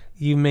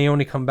 you may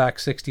only come back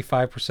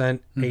 65%,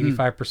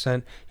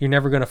 85%. You're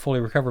never going to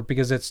fully recover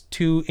because it's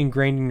too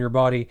ingrained in your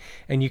body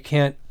and you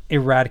can't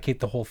eradicate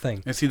the whole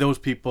thing. And see, those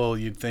people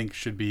you'd think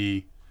should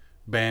be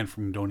banned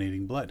from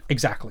donating blood,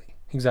 Exactly.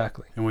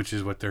 and which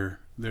is what the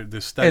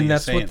study And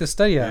that's is saying. what the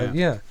study,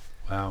 yeah.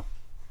 Wow.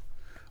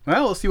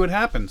 Well, we'll see what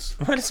happens.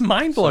 But it's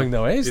mind blowing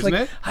though, eh? It's Isn't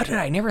like, it? how did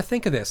I never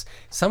think of this?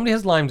 Somebody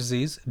has Lyme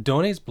disease,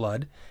 donates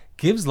blood,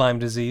 gives Lyme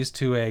disease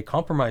to a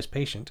compromised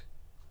patient.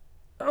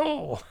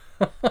 Oh,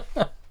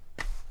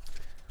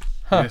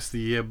 Yes,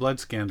 the blood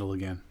scandal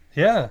again.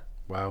 yeah.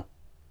 Wow.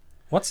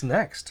 What's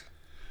next?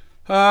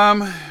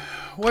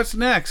 What's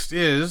next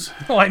is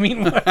Oh, I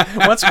mean,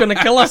 what's going to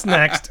kill us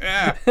next?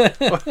 yeah.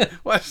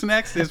 What's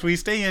next is we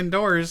stay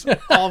indoors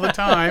all the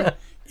time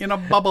in a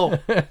bubble.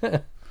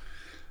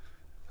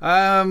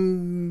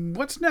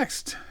 What's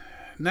next?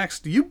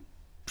 Next, you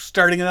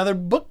starting another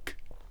book?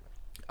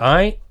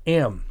 I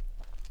am.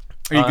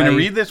 Are you going to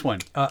read this one?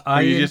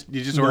 Or you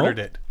just no. ordered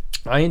it?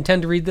 I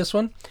intend to read this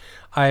one.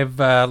 I've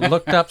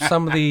looked up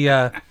some of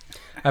the.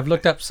 I've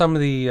looked up some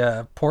of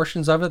the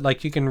portions of it.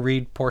 Like you can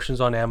read portions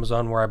on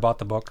Amazon where I bought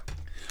the book.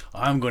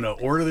 I'm going to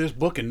order this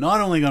book, and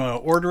not only going to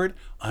order it,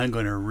 I'm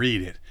going to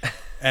read it,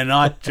 and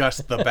not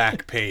just the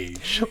back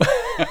page.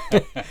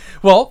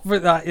 Well,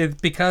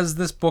 because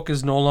this book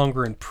is no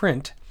longer in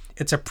print,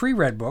 it's a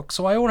pre-read book,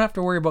 so I won't have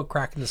to worry about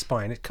cracking the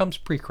spine. It comes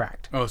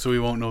pre-cracked. Oh, so we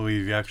won't know if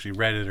you actually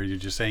read it or you're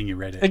just saying you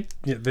read it.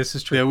 Yeah, this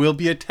is true. There will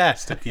be a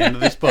test at the end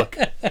of this book.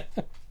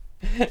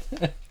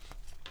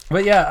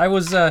 But yeah, I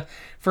was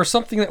for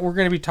something that we're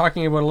going to be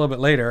talking about a little bit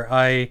later.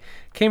 I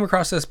came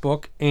across this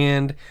book,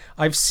 and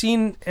I've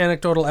seen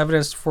anecdotal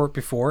evidence for it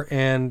before.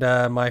 And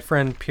my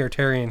friend Pierre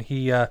Terrien,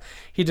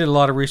 he did a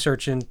lot of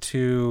research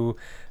into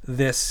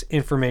this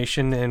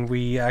information, and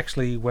we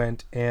actually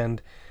went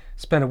and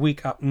spent a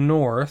week up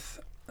north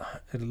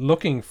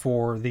looking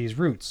for these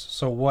roots.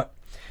 So what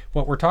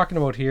we're talking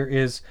about here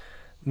is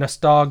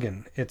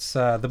Nastoggan. It's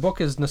the book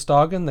is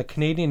Nastoggan, the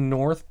Canadian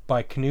North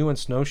by Canoe and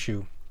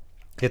Snowshoe.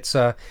 It's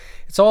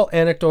all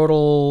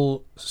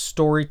anecdotal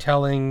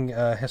storytelling,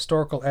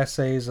 historical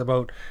essays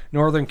about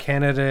northern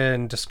Canada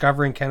and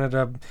discovering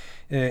Canada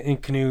in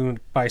canoe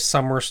by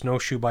summer,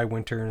 snowshoe by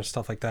winter, and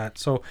stuff like that.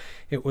 So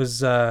it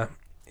was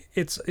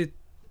it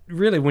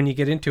really, when you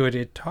get into it,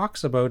 it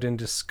talks about and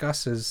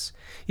discusses.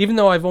 Even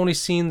though I've only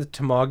seen the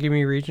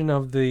Temagami region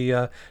of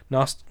the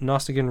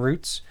Nastoggan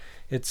roots,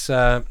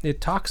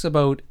 it talks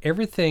about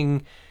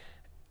everything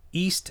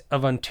east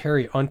of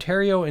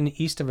Ontario and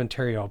east of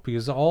Ontario,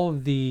 because all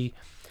the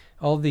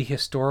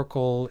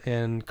historical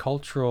and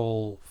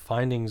cultural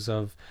findings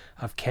of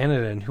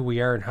Canada and who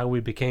we are and how we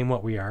became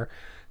what we are,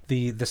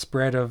 the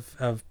spread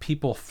of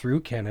people through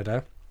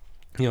Canada,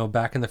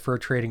 back in the fur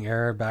trading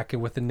era, back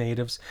with the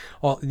natives,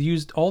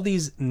 used all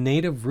these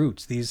native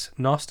roots, these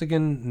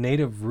Nastoggan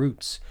native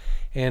roots,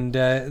 and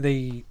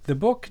the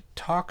book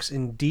talks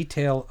in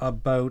detail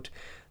about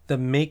the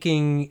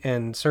making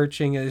and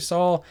searching. It's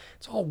all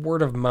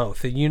word of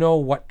mouth.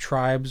 What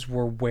tribes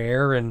were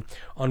where and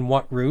on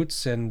what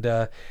routes, and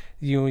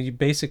you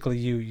basically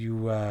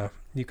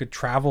you could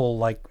travel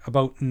like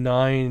about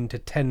 9 to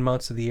 10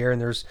 months of the year,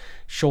 and there's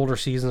shoulder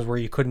seasons where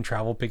you couldn't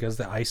travel because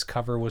the ice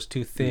cover was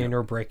too thin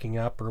or breaking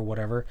up or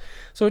whatever.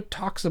 So it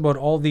talks about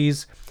all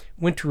these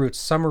winter routes,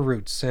 summer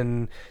routes,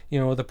 and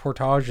the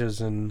portages,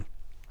 and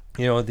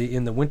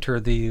in the winter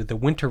the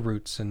winter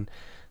routes. And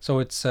so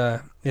it's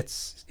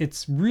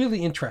really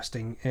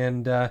interesting,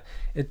 and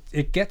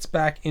it gets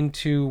back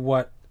into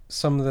what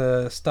some of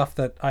the stuff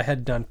that I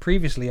had done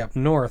previously up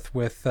north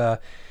with the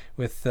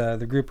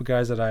group of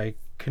guys that I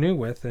canoe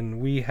with,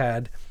 and we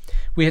had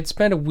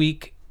spent a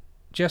week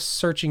just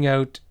searching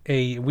out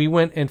we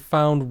went and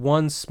found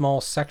one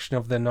small section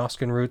of the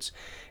Nastoggan roots,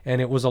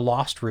 and it was a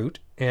lost route,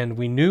 and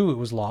we knew it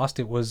was lost.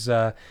 It was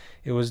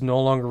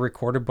no longer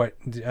recorded, but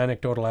the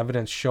anecdotal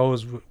evidence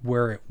shows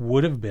where it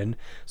would have been.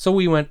 So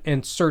we went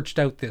and searched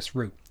out this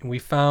route, and we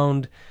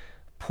found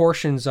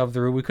portions of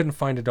the route. We couldn't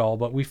find it all,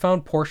 but we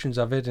found portions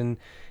of it, and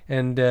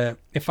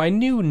if I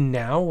knew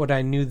now what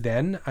I knew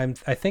then,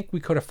 I think we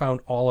could have found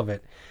all of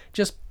it,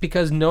 just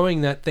because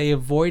knowing that they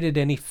avoided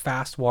any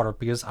fast water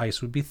because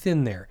ice would be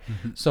thin there.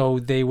 Mm-hmm. So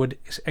they would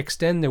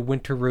extend their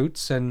winter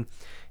routes, and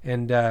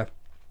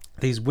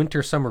these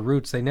winter summer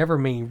routes, they never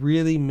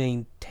really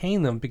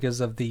maintain them because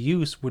of the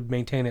use would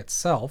maintain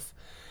itself.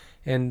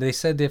 And they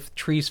said if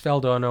trees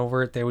fell down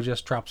over it, they would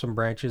just drop some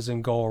branches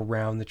and go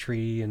around the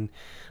tree.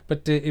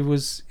 But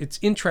it's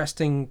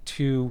interesting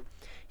to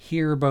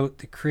hear about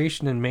the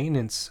creation and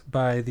maintenance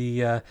by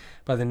the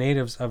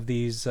natives of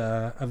these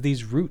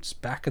routes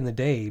back in the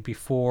day,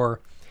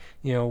 before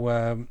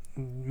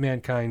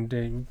mankind,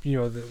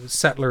 the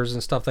settlers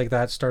and stuff like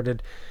that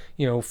started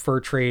fur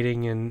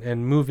trading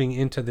and moving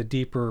into the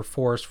deeper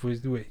forest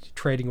with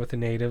trading with the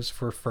natives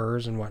for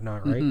furs and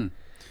whatnot, right? Mm-hmm.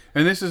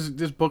 And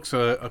this book's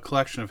a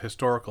collection of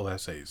historical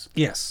essays.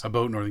 Yes.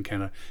 About northern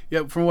Canada.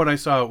 Yeah, from what I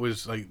saw, it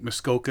was like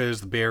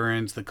Muskokas, the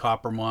Barrens, the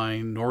Copper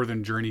Mine,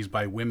 Northern Journeys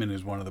by Women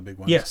is one of the big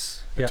ones.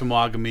 Yes. The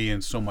Temagami,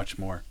 and so much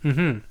more.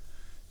 Mm-hmm.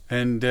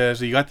 And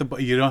so you got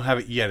you don't have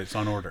it yet. It's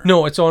on order.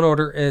 No, it's on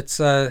order. It's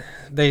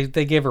they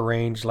gave a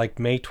range like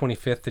May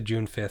 25th to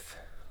June 5th.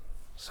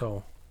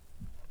 So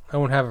I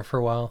won't have it for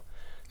a while.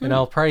 And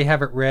I'll probably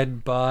have it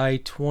read by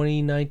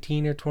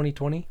 2019 or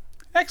 2020.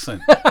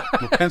 Excellent.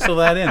 We'll pencil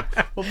that in.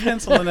 We'll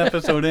pencil an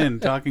episode in,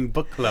 talking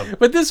book club.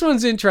 But this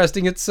one's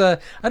interesting. It's I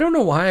don't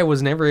know why I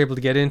was never able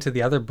to get into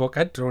the other book.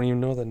 I don't even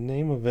know the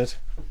name of it.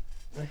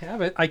 I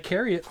have it. I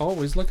carry it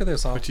always. Look at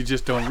this. But you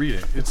just don't read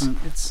it.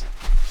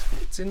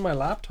 It's in my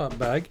laptop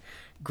bag.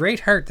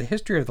 Great Heart: The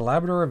History of the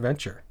Labrador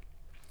Adventure.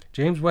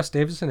 James West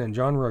Davison and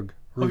John Rugg.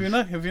 Well,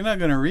 if you're not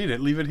going to read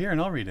it, leave it here and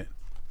I'll read it.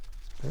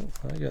 Oh,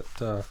 I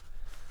got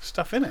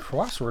stuff in it.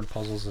 Crossword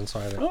puzzles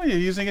inside it. Oh, you're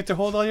using it to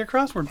hold all your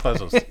crossword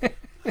puzzles.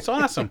 That's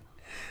awesome.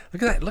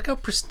 Look at that. Look how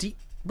pristine.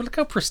 Look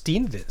how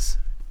pristine it is.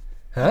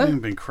 Huh? It hasn't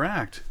even been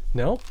cracked.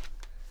 No.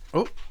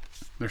 Oh,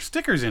 there's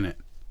stickers in it.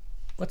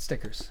 What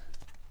stickers?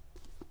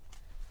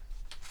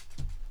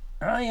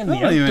 I am the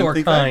outdoor kind. I don't even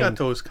think I got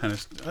those kind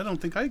of. I don't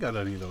think I got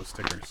any of those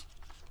stickers.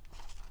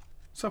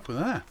 What's up with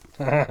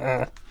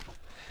that?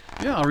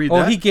 Yeah, I'll read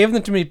that. Oh, he gave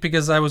them to me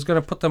because I was going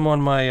to put them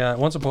on my.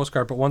 One's a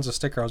postcard, but one's a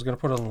sticker. I was going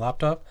to put it on the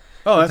laptop.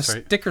 Oh, but that's the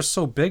right. The sticker's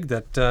so big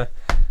that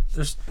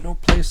there's no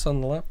place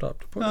on the laptop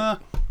to put it.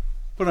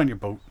 Put on your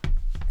boat.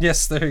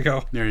 Yes, there you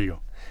go. There you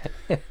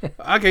go.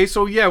 Okay,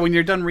 so yeah, when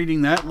you're done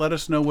reading that, let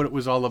us know what it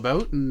was all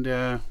about, and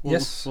we'll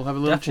have a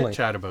little chit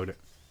chat about it.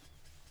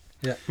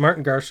 Yeah,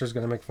 Martin Garster's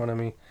going to make fun of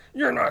me.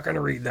 You're not going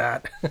to read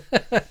that.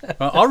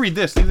 I'll read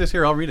this. Leave this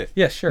here. I'll read it.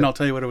 Yeah, sure. And I'll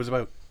tell you what it was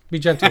about. Be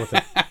gentle with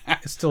it.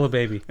 It's still a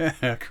baby.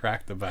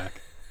 Crack the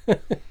back.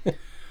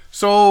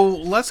 So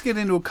let's get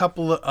into a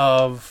couple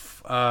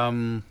of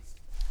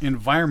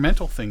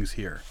environmental things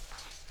here.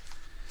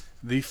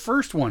 The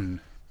first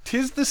one,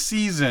 'tis the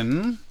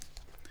season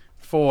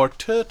for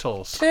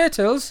turtles.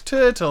 Turtles.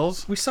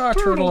 Turtles. We saw a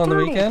turtle on the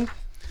weekend.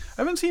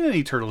 I haven't seen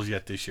any turtles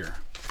yet this year.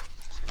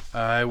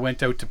 I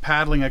went out to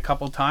paddling a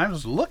couple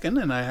times looking,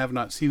 and I have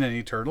not seen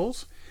any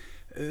turtles.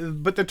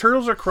 But the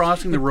turtles are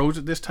crossing the roads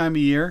at this time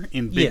of year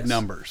in big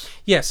numbers.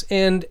 Yes,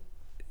 and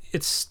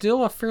it's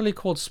still a fairly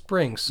cold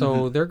spring,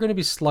 so they're going to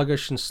be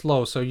sluggish and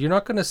slow. So you're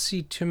not going to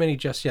see too many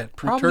just yet.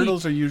 Probably,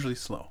 turtles are usually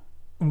slow,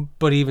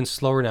 but even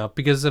slower now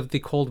because of the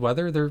cold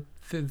weather. They're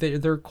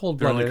cold-blooded.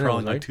 They're only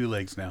crawling on 2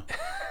 legs now.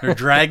 They're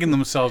dragging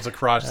themselves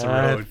across the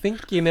road. I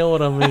think you know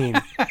what I mean.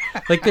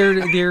 Like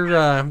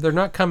they're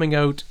not coming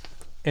out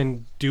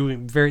and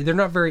doing they're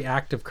not very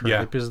active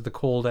currently because of the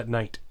cold at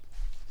night.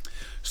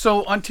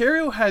 So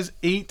Ontario has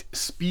 8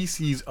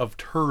 species of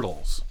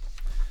turtles.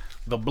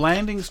 The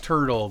Blandings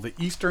turtle, the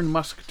eastern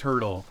musk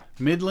turtle,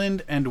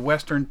 Midland and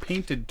western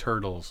painted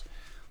turtles,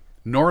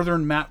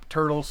 northern map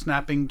turtle,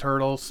 snapping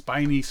turtle,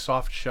 spiny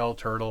soft-shell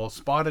turtle,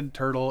 spotted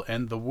turtle,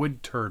 and the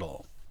wood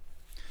turtle.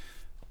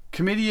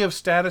 Committee of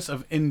Status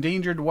of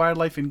Endangered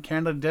Wildlife in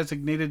Canada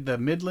designated the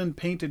Midland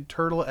painted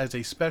turtle as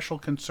a special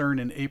concern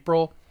in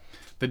April.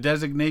 The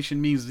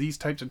designation means these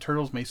types of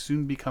turtles may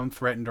soon become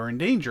threatened or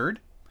endangered.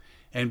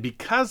 And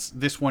because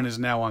this one is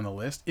now on the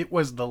list, it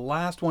was the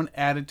last one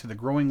added to the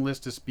growing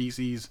list of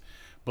species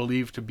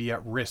believed to be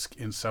at risk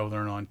in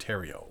southern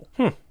Ontario.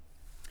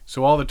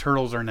 So all the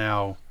turtles are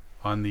now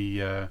on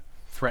the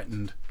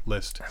threatened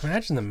list. I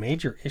imagine the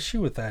major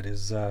issue with that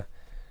is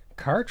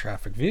car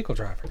traffic, vehicle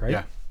traffic, right?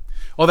 Yeah.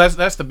 Well,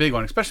 that's the big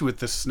one, especially with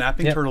the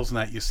snapping turtles and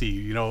that you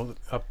see,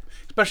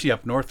 especially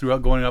up north,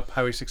 going up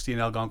Highway 60 in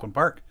Algonquin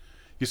Park.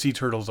 You see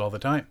turtles all the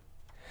time.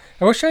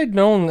 I wish I'd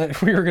known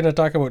that we were going to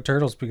talk about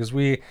turtles because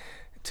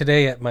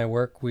today at my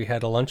work, we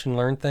had a lunch and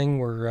learn thing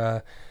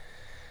where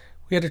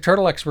we had a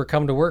turtle expert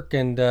come to work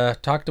and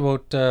talked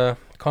about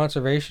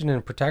conservation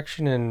and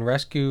protection and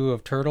rescue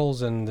of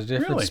turtles and the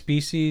different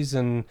species,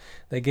 and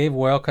they gave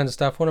away all kinds of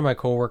stuff. One of my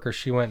coworkers,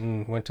 she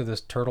went to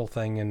this turtle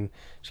thing, and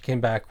she came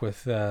back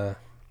with turtle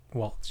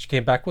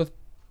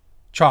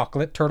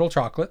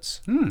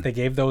chocolates. They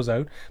gave those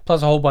out,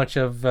 plus a whole bunch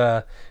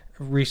of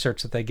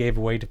research that they gave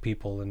away to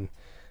people. And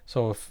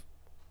so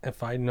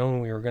if I'd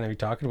known we were going to be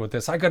talking about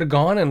this, I could have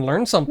gone and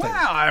learned something.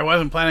 Well, I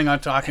wasn't planning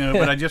on talking about it,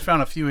 but I just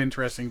found a few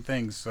interesting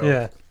things. So.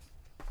 Yeah.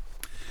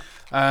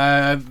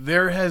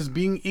 There has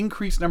been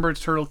increased number of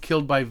turtle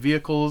killed by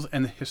vehicles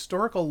and the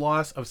historical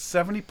loss of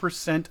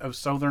 70% of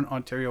southern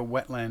Ontario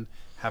wetland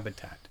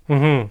habitat.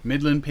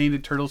 Midland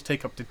painted turtles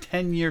take up to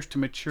 10 years to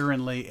mature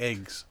and lay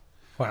eggs.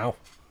 Wow.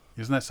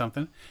 Isn't that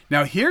something?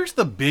 Now, here's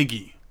the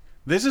biggie.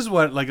 This is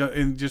what,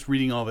 in just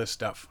reading all this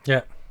stuff.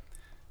 Yeah.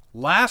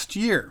 Last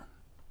year,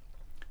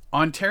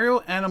 Ontario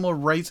animal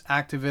rights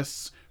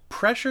activists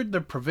pressured the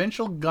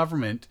provincial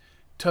government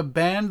to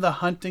ban the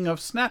hunting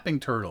of snapping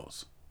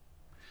turtles,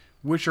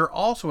 which are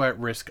also at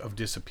risk of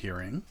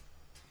disappearing.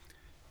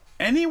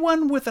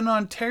 Anyone with an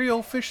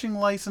Ontario fishing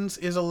license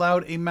is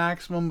allowed a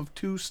maximum of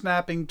 2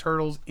 snapping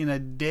turtles in a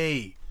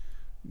day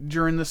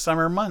during the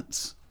summer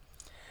months.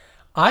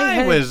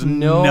 I was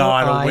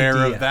not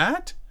aware of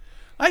that.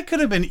 I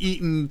could have been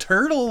eating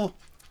turtle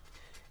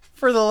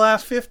for the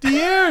last 50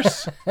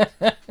 years.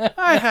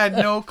 I had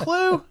no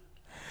clue.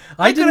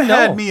 I didn't know.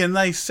 Had me a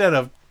nice set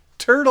of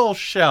turtle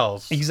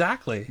shells.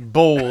 Exactly.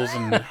 Bowls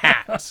and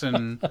hats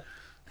and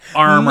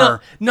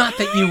armor. Not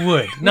that you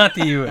would. Not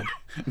that you would.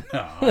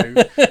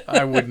 No,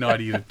 I would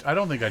not eat it. I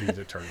don't think I'd eat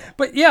a turtle.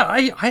 But yeah,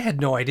 I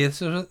had no idea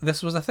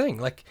this was a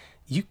thing. I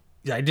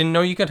didn't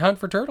know you could hunt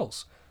for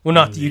turtles. Well,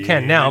 not that you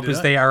can now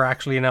because they are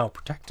actually now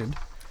protected.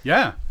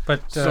 Yeah.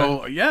 But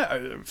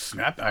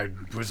I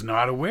was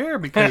not aware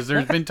because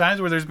there's been times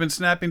where there's been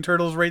snapping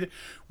turtles right.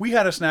 We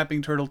had a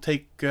snapping turtle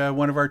take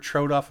one of our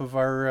trout off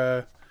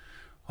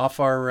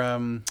our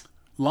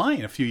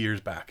line a few years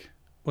back.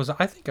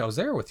 I think I was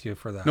there with you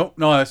for that. No,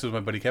 this was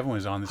my buddy Kevin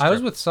was on this. I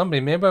was with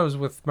somebody. Maybe I was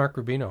with Mark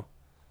Rubino.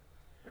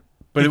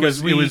 But it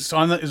was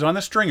on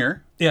the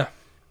stringer. Yeah.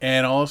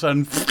 And all of a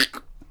sudden,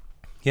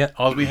 yeah,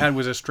 all we had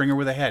was a stringer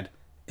with a head.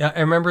 Yeah, I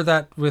remember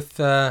that with.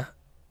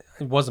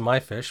 It wasn't my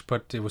fish,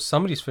 but it was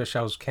somebody's fish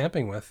I was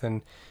camping with,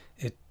 and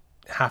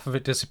half of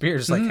it disappeared.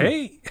 It's like,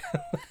 hey.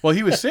 Well,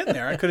 he was sitting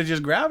there. I could have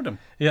just grabbed him.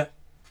 Yeah.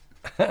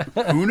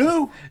 Who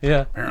knew?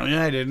 Yeah. Apparently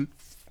I didn't.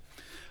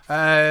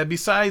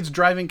 Besides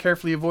driving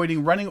carefully,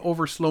 avoiding running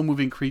over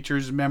slow-moving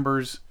creatures,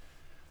 members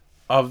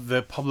of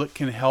the public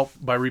can help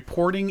by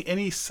reporting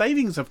any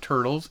sightings of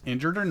turtles,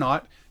 injured or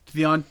not, to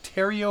the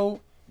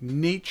Ontario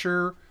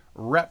Nature,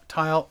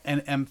 Reptile,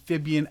 and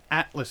Amphibian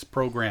Atlas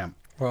Program.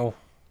 Well,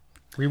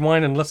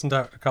 rewind and listen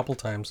to it a couple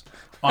times.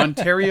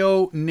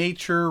 Ontario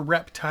Nature,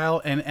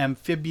 Reptile, and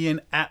Amphibian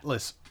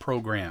Atlas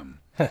Program.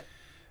 They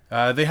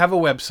have a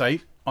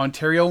website,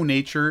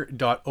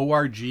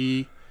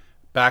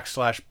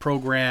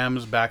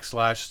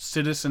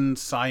 ontarionature.org/programs/citizen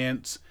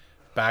science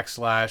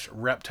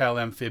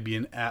 /reptile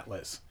amphibian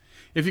atlas.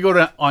 If you go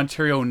to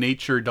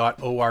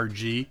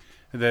ontarionature.org,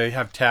 they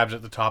have tabs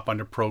at the top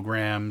under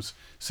programs,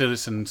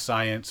 citizen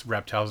science,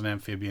 reptiles and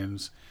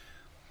amphibians.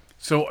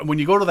 So when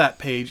you go to that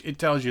page, it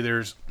tells you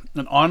there's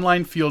an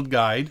online field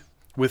guide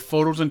with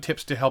photos and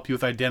tips to help you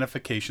with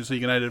identification so you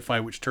can identify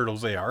which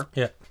turtles they are.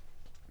 Yeah.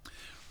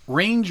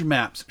 Range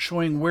maps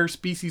showing where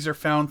species are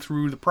found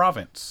through the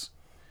province.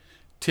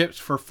 Tips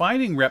for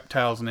finding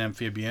reptiles and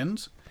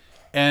amphibians.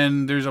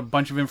 And there's a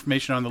bunch of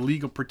information on the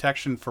legal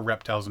protection for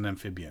reptiles and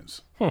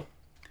amphibians.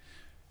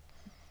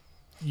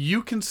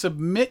 You can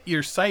submit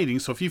your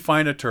sightings. So if you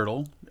find a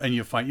turtle and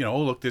you find,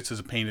 oh, look, this is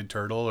a painted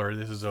turtle or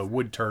this is a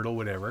wood turtle,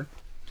 whatever.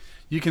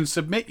 You can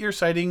submit your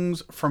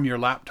sightings from your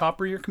laptop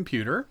or your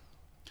computer.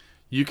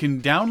 You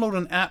can download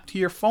an app to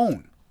your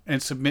phone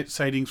and submit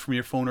sightings from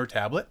your phone or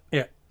tablet.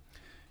 Yeah.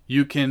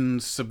 You can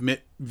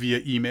submit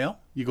via email.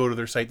 You go to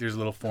their site, there's a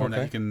little form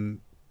that you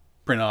can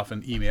print off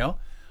and email.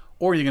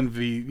 Or you can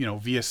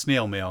via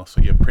snail mail.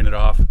 So you print it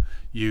off,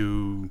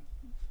 you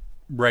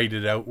write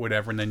it out,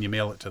 whatever, and then you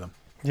mail it to them.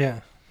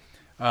 Yeah.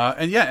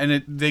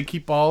 They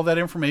keep all that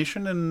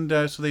information,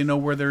 and so they know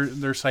where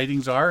their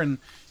sightings are, and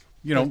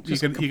you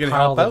can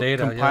help out,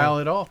 compile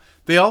it all.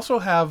 They also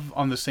have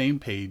on the same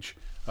page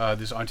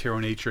this Ontario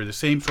Nature, the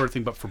same sort of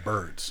thing, but for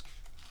birds.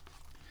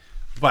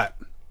 But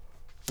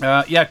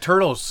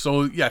turtles.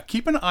 So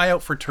keep an eye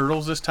out for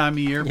turtles this time of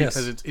year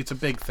because it's a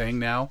big thing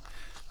now.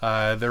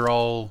 They're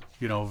all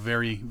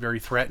very, very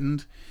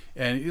threatened,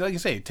 and like you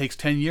say, it takes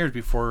 10 years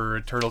before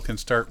a turtle can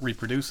start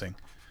reproducing.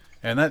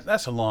 And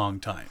that's a long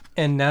time.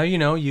 And now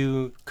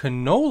you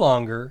can no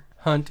longer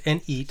hunt and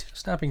eat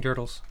snapping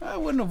turtles. I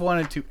wouldn't have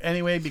wanted to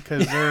anyway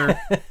because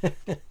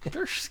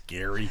they're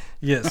scary.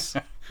 Yes.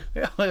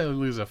 They'll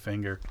lose a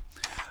finger.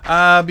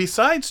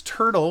 Besides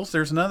turtles,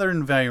 there's another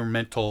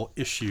environmental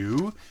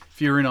issue. If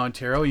you're in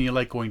Ontario and you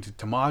like going to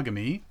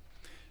Temagami,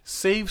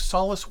 Save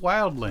Solace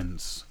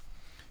Wildlands.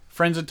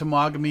 Friends at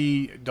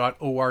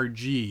Temagami.org.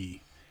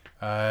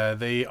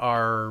 They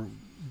are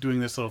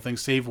doing this little thing.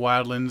 Save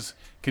Wildlands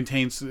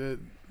contains, the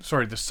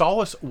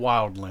Solace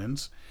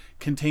Wildlands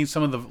contains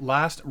some of the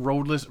last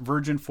roadless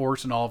virgin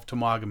forests in all of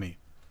Temagami.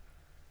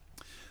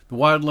 The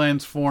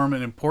wildlands form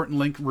an important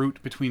link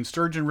route between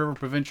Sturgeon River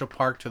Provincial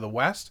Park to the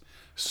west,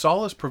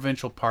 Solace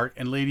Provincial Park,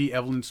 and Lady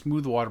Evelyn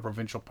Smoothwater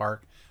Provincial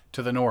Park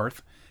to the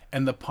north,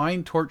 and the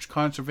Pine Torch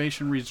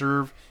Conservation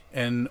Reserve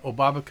and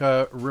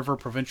Obabaka River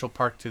Provincial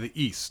Park to the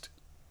east.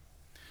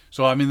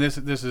 So, I mean, this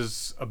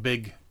is a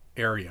big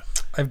area.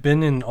 I've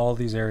been in all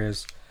these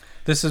areas.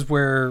 This is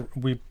where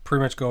we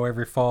pretty much go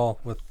every fall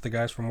with the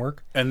guys from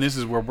work. And this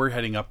is where we're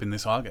heading up in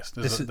this August.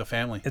 This is the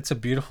family. It's a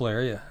beautiful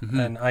area. Mm-hmm.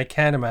 And I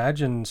can't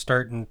imagine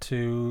starting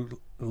to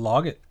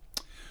log it.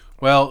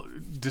 Well,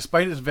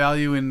 despite its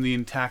value in the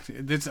intact...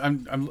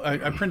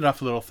 I printed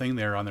off a little thing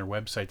there on their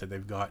website that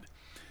they've got.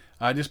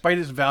 Despite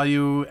its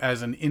value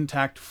as an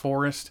intact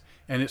forest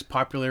and its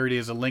popularity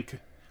as a link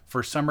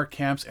for summer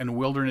camps and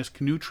wilderness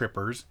canoe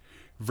trippers,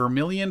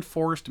 Vermilion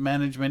Forest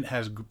Management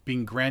has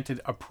been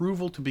granted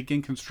approval to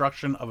begin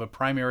construction of a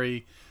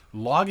primary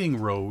logging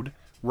road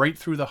right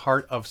through the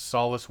heart of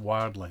Solace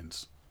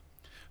Wildlands.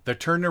 The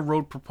Turner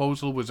Road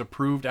proposal was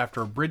approved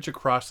after a bridge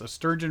across the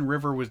Sturgeon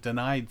River was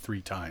denied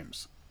 3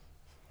 times.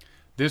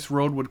 This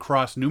road would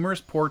cross numerous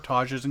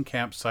portages and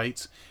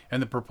campsites,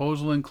 and the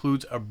proposal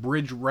includes a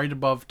bridge right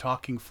above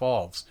Talking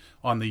Falls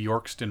on the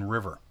Yorkston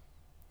River.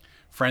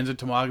 Friends of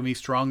Temagami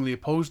strongly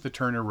oppose the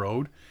Turner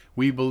Road.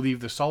 We believe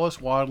the Solace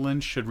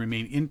Wildlands should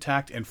remain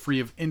intact and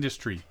free of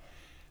industry.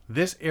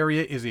 This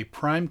area is a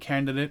prime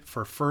candidate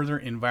for further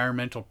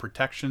environmental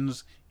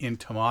protections in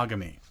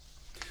Temagami.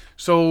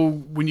 So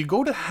when you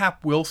go to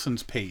Hap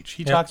Wilson's page,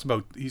 he talks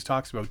about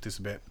this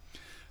a bit.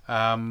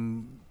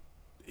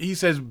 He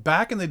says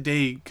back in the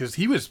day, because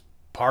he was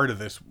part of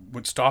this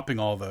when stopping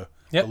all the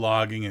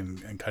logging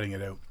and cutting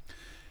it out,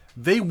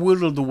 they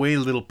whittled away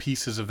little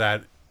pieces of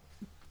that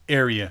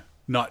area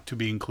not to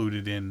be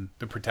included in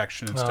the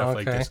protection and stuff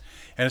like this.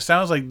 And it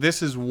sounds like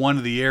this is one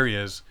of the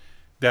areas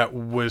that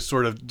was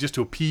sort of just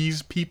to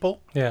appease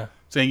people. Yeah.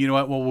 Saying, you know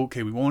what, well,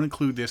 okay, we won't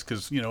include this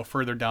because,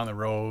 further down the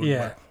road.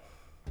 Yeah.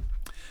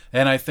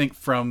 And I think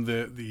from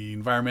the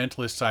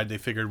environmentalist side, they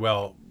figured,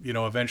 well,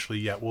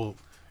 eventually, we'll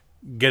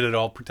get it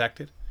all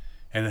protected.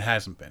 And it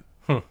hasn't been.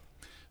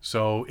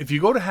 So if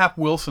you go to Hap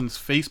Wilson's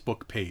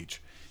Facebook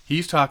page,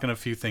 he's talking a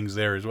few things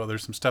there as well.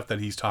 There's some stuff that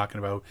he's talking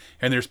about.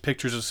 And there's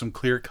pictures of some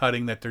clear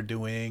cutting that they're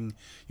doing.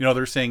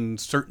 They're saying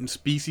certain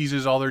species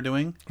is all they're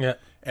doing. Yeah.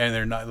 And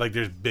they're not, like,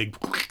 there's big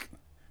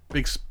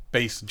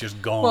space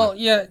just gone. Well,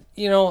 yeah,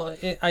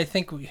 I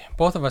think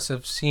both of us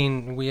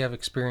we have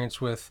experience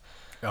with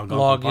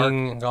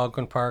logging,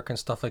 Algonquin Park and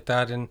stuff like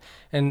that.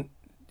 And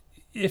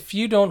if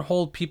you don't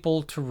hold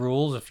people to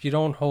rules, if you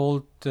don't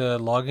hold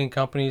logging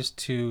companies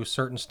to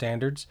certain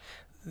standards,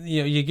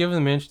 you give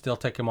them an inch, they'll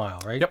take a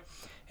mile, right? Yep.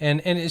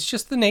 And it's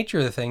just the nature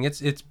of the thing.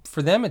 It's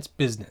for them, it's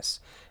business.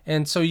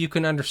 And so you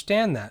can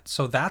understand that.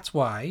 So that's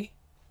why,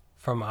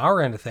 from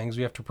our end of things,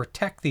 we have to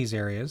protect these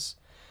areas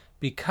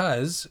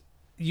because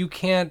you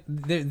can't,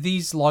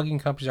 these logging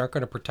companies aren't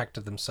going to protect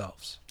it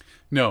themselves.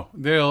 No,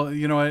 they'll,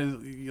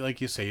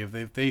 like you say,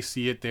 if they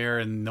see it there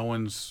and no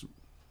one's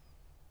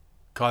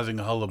causing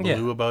a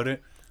hullabaloo about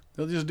it,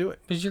 they'll just do it.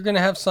 Because you're going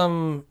to have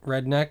some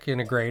redneck in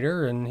a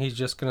grader and he's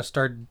just going to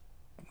start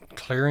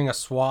clearing a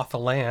swath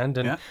of land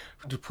and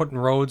putting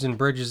roads and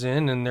bridges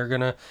in, and they're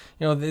gonna,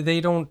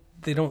 they don't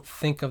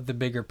think of the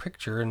bigger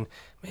picture. And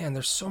man,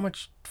 there's so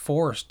much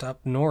forest up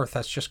north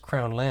that's just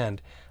crown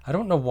land. I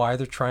don't know why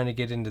they're trying to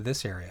get into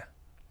this area.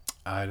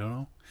 I don't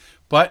know.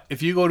 But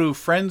if you go to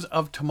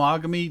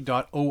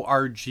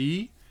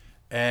friendsoftemagami.org,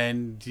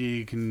 and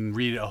you can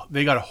read it,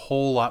 they got a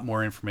whole lot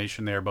more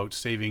information there about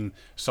saving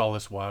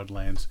Solace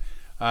wildlands.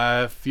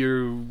 If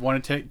you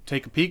want to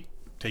take a peek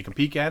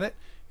at it,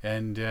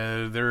 and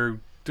they're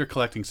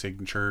collecting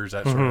signatures,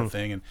 that sort of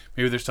thing, and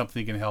maybe there's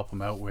something you can help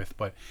them out with.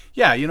 But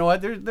yeah, you know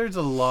what? There's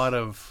a lot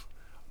of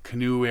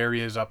canoe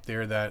areas up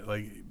there that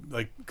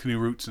like canoe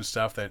routes and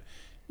stuff that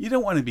you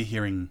don't want to be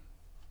hearing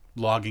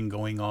logging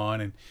going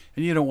on, and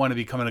you don't want to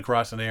be coming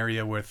across an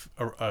area with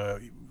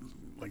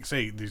like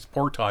say these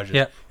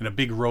portages and a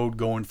big road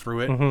going through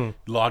it,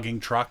 logging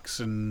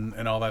trucks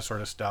and all that sort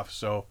of stuff.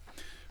 So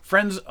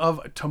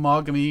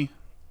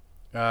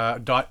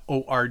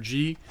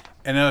friendsoftemagami.org,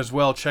 and as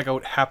well check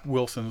out Hap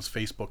Wilson's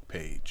Facebook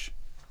page.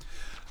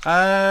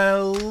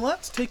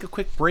 Let's take a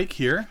quick break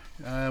here.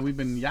 We've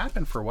been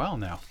yapping for a while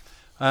now.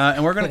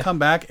 And we're going to come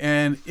back,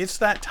 and it's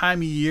that time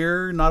of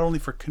year, not only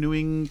for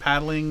canoeing,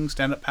 paddling,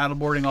 stand-up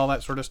paddleboarding, all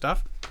that sort of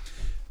stuff.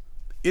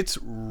 It's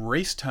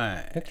race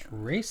time. It's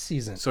race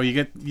season. So you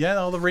get,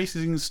 all the race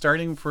season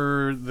starting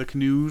for the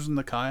canoes and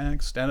the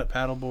kayaks, stand-up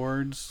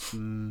paddleboards,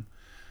 and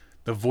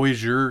the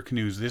Voyageur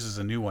canoes. This is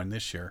a new one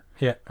this year.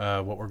 Yeah.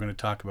 What we're going to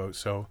talk about.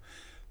 So,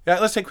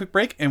 let's take a quick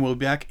break, and we'll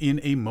be back in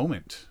a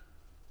moment.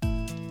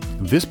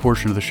 This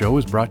portion of the show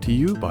is brought to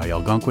you by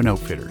Algonquin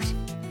Outfitters.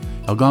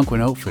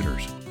 Algonquin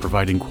Outfitters,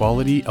 providing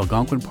quality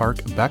Algonquin Park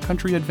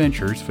backcountry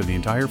adventures for the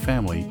entire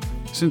family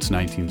since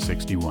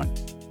 1961.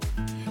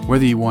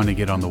 Whether you want to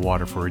get on the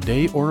water for a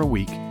day or a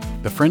week,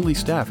 the friendly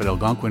staff at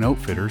Algonquin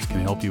Outfitters can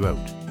help you out.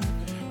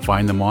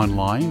 Find them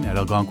online at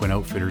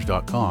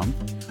algonquinoutfitters.com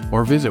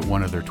or visit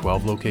one of their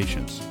 12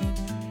 locations.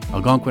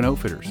 Algonquin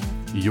Outfitters,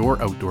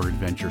 your outdoor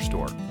adventure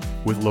store,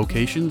 with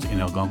locations in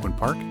Algonquin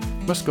Park,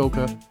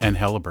 Muskoka, and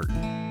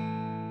Halliburton.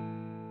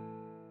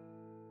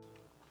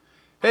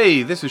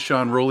 Hey, this is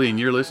Sean Rowley, and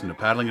you're listening to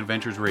Paddling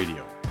Adventures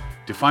Radio.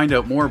 To find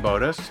out more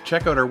about us,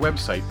 check out our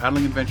website,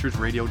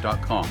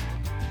 paddlingadventuresradio.com.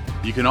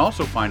 You can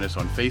also find us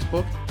on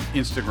Facebook,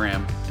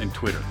 Instagram, and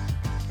Twitter.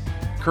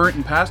 Current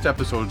and past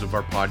episodes of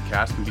our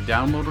podcast can be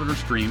downloaded or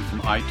streamed from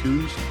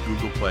iTunes,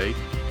 Google Play,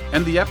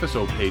 and the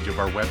episode page of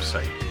our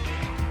website.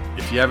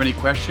 If you have any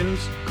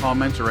questions,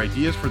 comments, or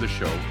ideas for the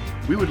show,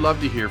 we would love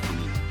to hear from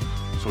you.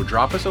 So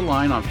drop us a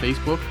line on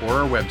Facebook or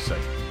our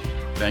website.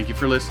 Thank you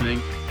for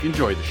listening.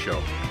 Enjoy the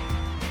show.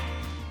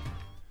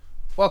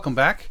 Welcome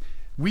back.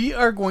 We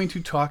are going to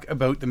talk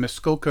about the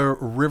Muskoka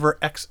River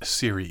X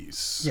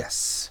series.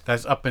 Yes.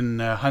 That's up in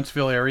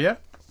Huntsville area.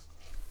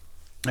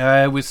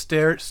 It was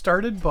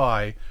started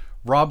by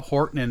Rob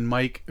Horton and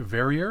Mike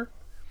Verrier.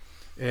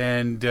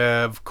 And,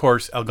 of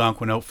course,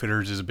 Algonquin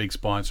Outfitters is a big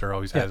sponsor,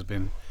 always has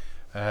been.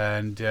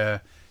 And, so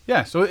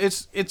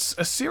it's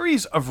a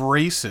series of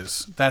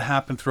races that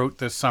happen throughout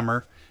the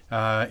summer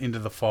into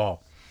the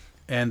fall.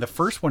 And the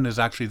first one is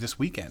actually this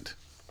weekend.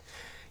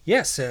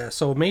 Yes,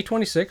 so May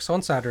 26th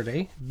on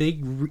Saturday,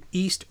 Big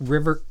East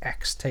River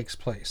X takes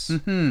place.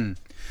 Mm-hmm.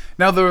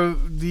 Now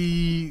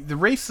the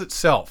race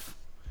itself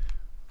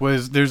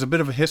there's a bit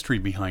of a history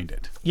behind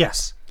it.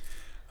 Yes.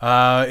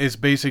 It's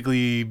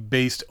basically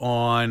based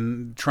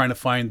on trying to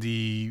find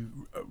a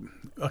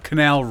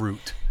canal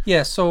route.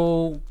 Yeah,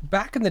 so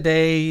back in the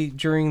day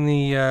during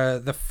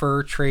the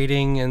fur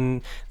trading,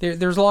 and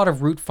there's a lot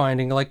of route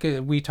finding, like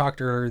we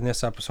talked earlier in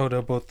this episode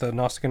about the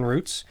Nosekon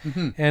routes.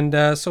 Mm-hmm. And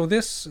so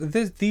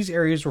these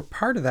areas were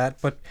part of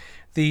that, but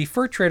the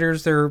fur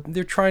traders, they're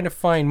trying to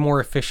find more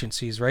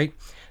efficiencies, right?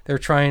 They're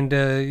trying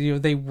to,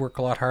 they work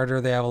a lot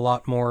harder, they have a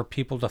lot more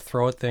people to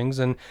throw at things,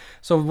 and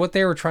so what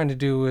they were trying to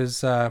do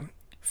is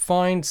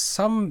find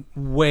some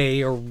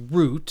way or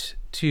route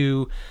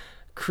to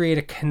create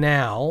a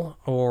canal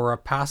or a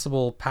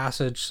passable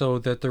passage so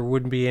that there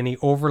wouldn't be any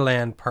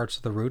overland parts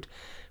of the route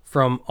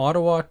from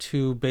Ottawa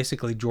to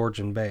basically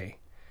Georgian Bay.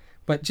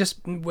 But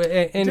just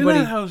anybody... Isn't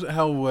that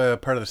how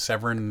part of the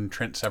Severn,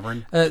 Trent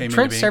Severn came into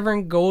Trent being?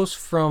 Severn goes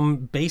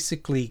from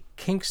basically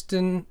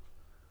Kingston...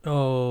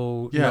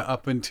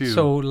 up into...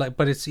 So,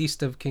 but it's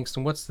east of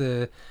Kingston. What's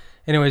the...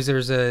 Anyways, so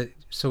it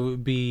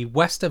would be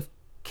west of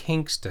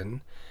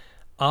Kingston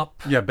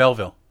up... Yeah,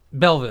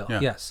 Belleville,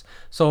 yes.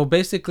 So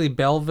basically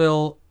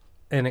Belleville,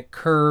 and it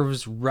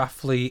curves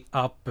roughly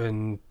up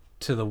and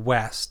to the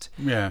west.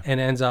 Yeah. And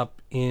ends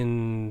up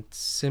in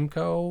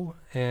Simcoe,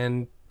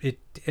 and it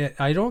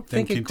I don't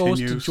think it goes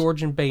to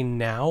Georgian Bay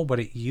now, but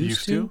it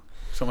used to.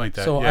 Something like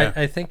that. So yeah.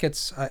 I think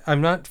it's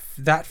I'm not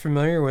that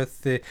familiar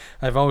with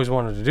I've always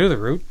wanted to do the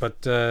route,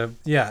 but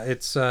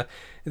it's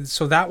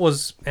so that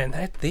was, and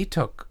they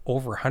took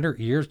over 100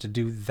 years to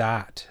do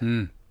that.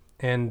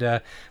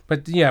 And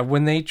but yeah,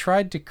 when they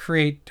tried to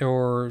create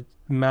or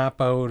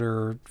map out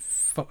or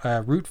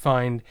route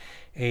find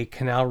a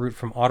canal route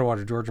from Ottawa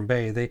to Georgian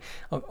Bay, they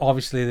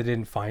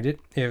didn't find it.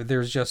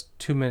 There's just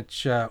too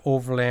much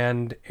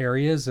overland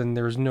areas, and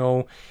there's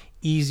no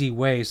easy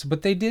ways.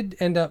 But they did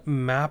end up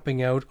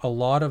mapping out a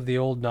lot of the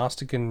old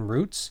Nostican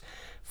routes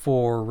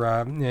for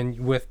and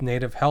with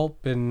native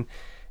help, and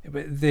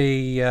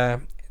they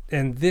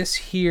and this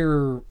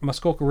here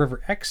Muskoka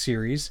River X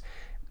series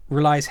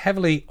relies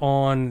heavily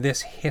on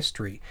this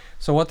history.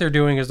 So what they're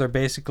doing is they're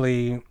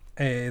basically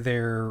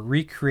they're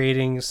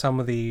recreating some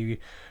of the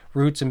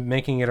routes and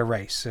making it a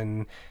race,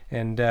 and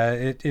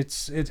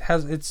it's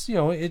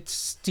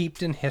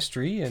steeped in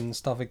history and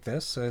stuff like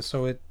this.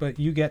 But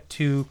you get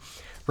to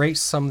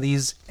race some of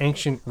these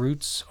ancient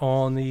routes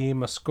on the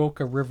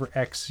Muskoka River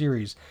X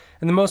series.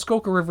 And the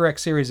Muskoka River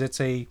X series,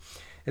 it's a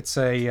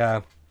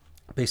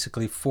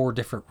basically 4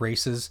 different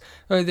races.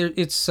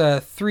 It's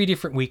 3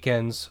 different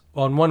weekends.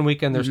 On one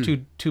weekend, there's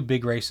two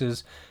big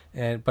races,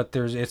 but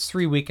it's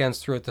 3 weekends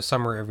throughout the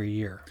summer every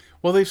year.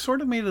 Well, they've sort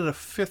of made it a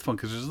 5th one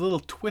because there's a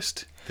little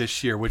twist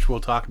this year, which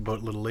we'll talk about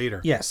a little later.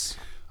 Yes.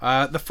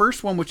 The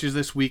first one, which is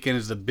this weekend,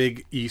 is the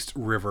Big East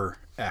River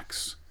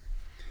X.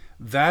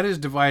 That is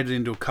divided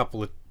into a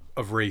couple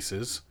of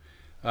races.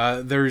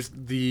 There's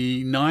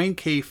the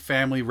 9K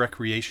Family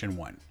Recreation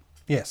one.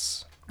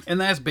 Yes.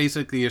 And that's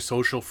basically a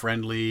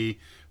social-friendly,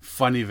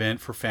 fun event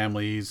for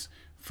families,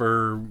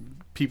 for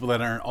people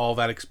that aren't all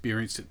that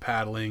experienced at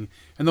paddling,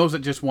 and those that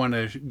just want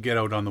to get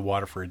out on the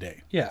water for a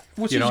day. Yeah,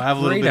 which have a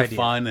little bit of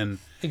fun and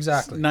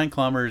exactly 9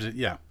 kilometers.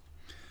 Yeah.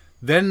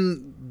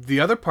 Then the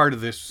other part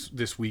of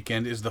this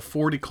weekend is the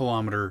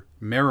 40-kilometer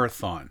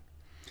marathon,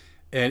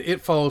 and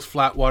it follows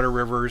flatwater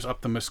rivers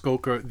up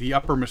the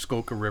upper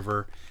Muskoka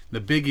River,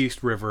 the Big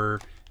East River,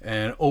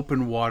 and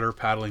open water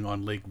paddling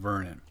on Lake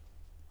Vernon.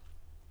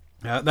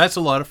 That's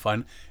a lot of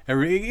fun.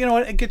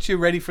 It gets you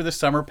ready for the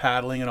summer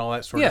paddling and all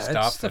that sort of stuff.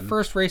 Yeah, it's the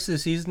first race of the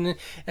season,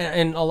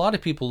 and a lot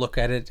of people look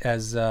at it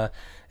as a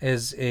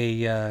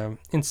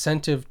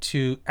incentive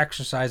to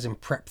exercise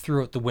and prep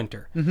throughout the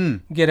winter.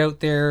 Mm-hmm. Get out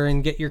there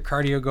and get your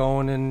cardio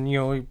going,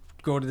 and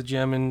go to the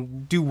gym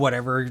and do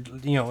whatever.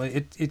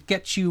 It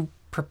gets you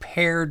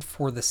prepared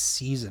for the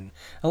season.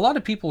 A lot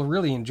of people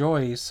really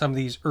enjoy some of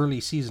these early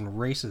season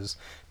races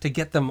to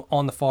get them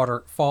on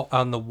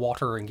the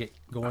water and get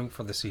going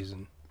for the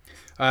season.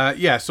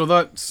 So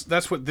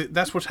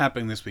that's what's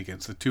happening this weekend.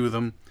 It's the 2 of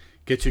them,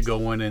 get you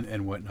going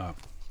and whatnot.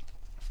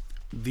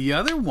 The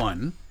other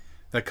one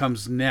that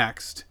comes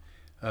next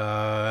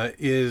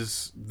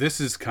is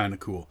kind of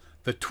cool.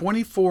 The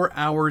 24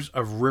 Hours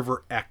of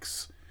River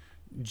X,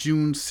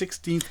 June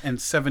 16th and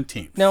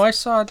 17th. Now, I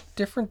saw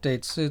different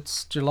dates.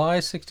 It's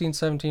July 16,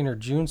 17 or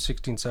June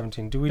 16,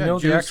 17. Do we know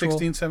June the actual?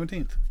 June 16th,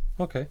 17th.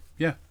 Okay.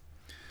 Yeah.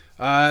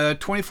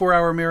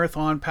 24-hour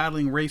marathon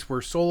paddling race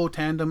where solo,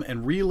 tandem,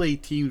 and relay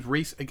teams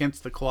race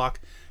against the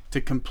clock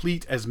to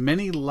complete as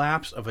many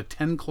laps of a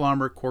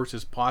 10-kilometer course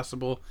as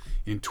possible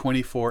in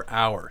 24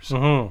 hours.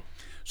 Mm-hmm.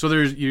 So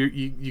there's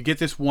you get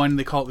this one,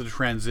 they call it the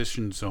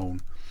transition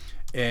zone,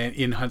 and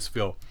in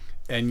Huntsville,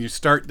 and you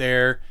start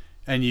there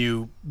and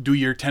you do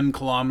your 10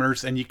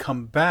 kilometers and you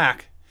come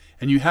back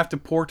and you have to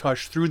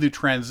portage through the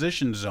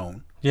transition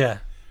zone. Yeah.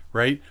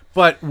 Right?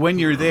 But when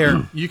you're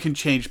there, you can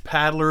change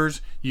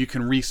paddlers, you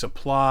can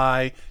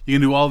resupply, you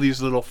can do all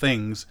these little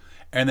things,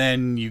 and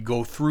then you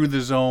go through the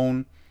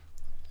zone,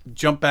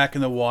 jump back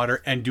in the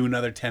water, and do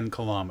another 10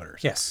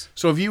 kilometers. Yes.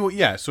 So if you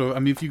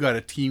got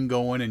a team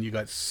going and you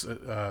got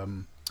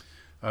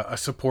a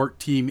support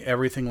team,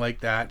 everything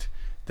like that,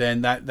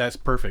 then that's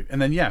perfect. And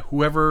then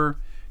whoever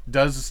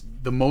does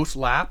the most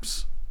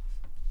laps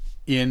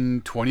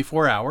in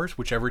 24 hours,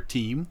 whichever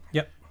team,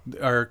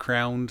 are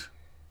crowned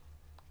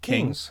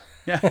kings.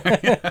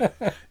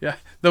 Yeah.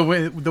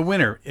 The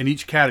winner in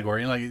each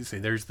category. And like you say,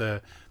 there's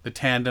the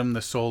tandem,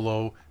 the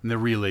solo, and the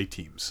relay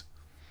teams.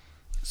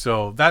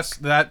 So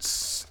that's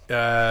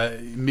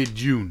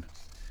mid-June.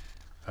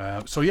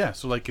 So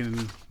like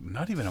in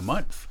not even a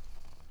month.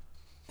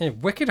 Hey,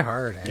 wicked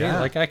hard. Eh? Yeah.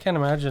 Like I can't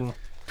imagine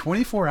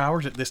 24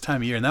 hours at this time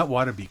of year, and that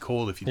water would be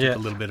cold if you took a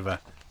little bit of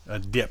a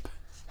dip.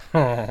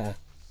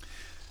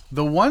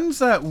 The ones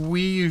that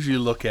we usually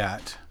look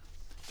at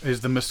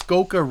is the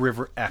Muskoka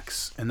River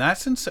X, and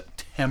that's in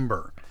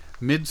September,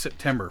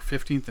 mid-September,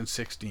 15th and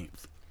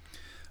 16th.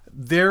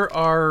 There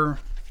are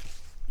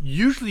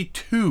usually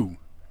 2.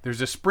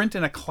 There's a sprint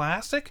and a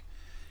classic,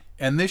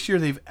 and this year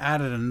they've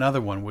added another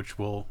one, which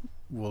we'll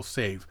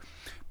save.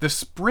 The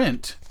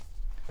sprint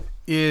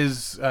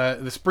is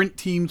the sprint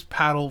teams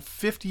paddle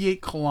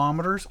 58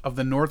 kilometers of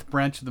the north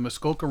branch of the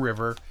Muskoka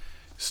River,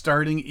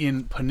 starting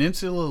in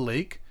Peninsula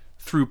Lake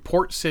through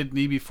Port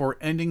Sydney before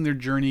ending their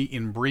journey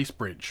in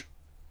Bracebridge.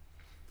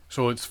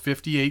 So it's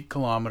 58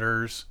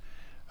 kilometers.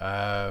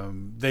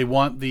 They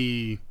want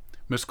the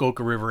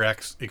Muskoka River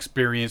X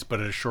experience, but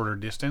at a shorter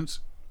distance.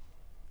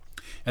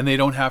 And they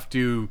don't have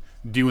to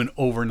do an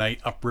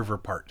overnight upriver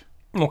part.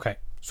 Okay.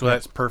 So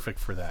that's perfect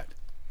for that.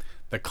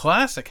 The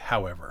Classic,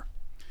 however,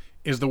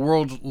 is the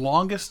world's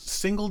longest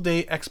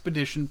single-day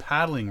expedition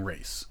paddling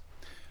race.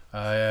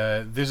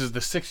 This is the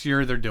 6th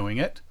year they're doing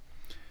it.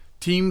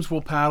 Teams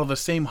will paddle the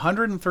same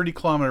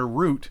 130-kilometer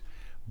route,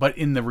 but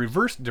in the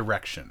reverse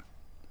direction,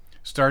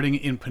 starting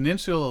in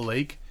Peninsula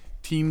Lake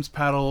teams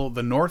paddle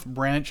the north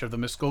branch of the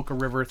Muskoka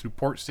River through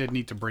Port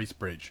Sydney to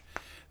Bracebridge.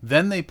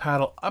 Then they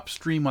paddle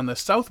upstream on the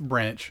south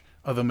branch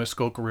of the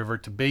Muskoka River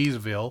to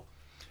Baysville,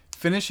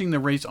 finishing the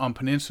race on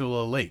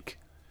Peninsula Lake.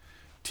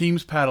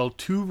 Teams paddle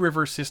 2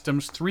 river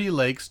systems, 3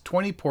 lakes,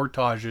 20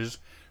 portages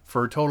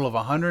for a total of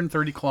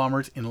 130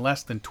 kilometers in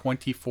less than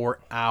 24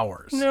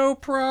 hours. No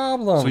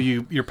problem. So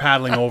you're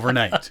paddling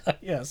overnight.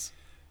 Yes.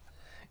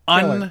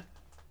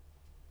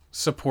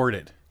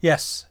 Unsupported.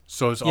 Yes.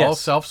 So it's all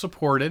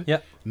self-supported.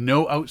 Yep.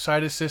 No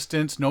outside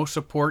assistance, no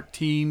support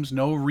teams,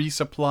 no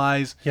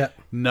resupplies. Yep.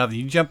 Nothing.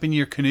 You jump in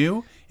your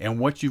canoe, and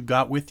what you've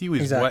got with you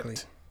is Exactly.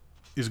 what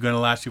is going to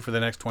last you for the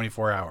next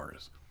 24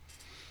 hours.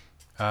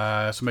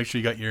 So make sure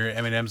you got your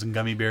M&Ms and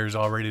gummy bears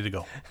all ready to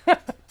go.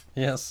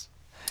 Yes.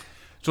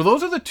 So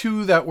those are the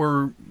two that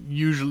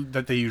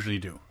they usually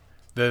do.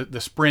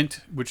 The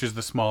Sprint, which is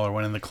the smaller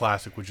one, and the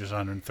Classic, which is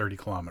 130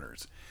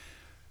 kilometers.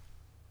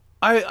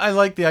 I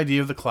like the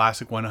idea of the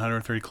Classic one,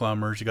 130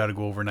 kilometers. You got to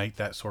go overnight,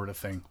 that sort of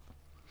thing.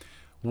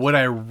 What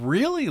I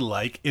really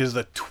like is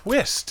the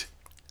twist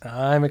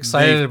I'm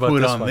excited about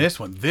put this on one. this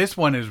one. This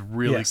one is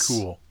really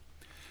cool.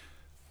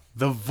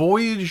 The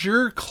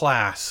Voyageur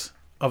class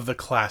of the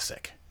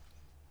Classic.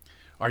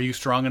 Are you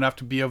strong enough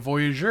to be a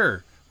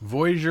Voyageur?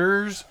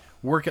 Voyageurs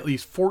work at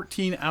least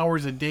 14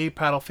 hours a day,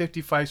 paddle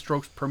 55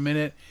 strokes per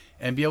minute,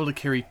 and be able to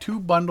carry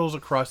 2 bundles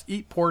across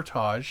each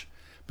portage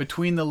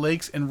between the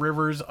lakes and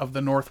rivers of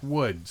the North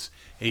Woods.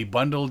 A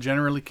bundle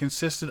generally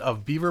consisted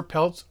of beaver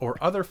pelts or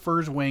other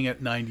furs weighing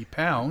at 90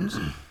 pounds.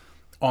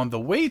 On the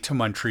way to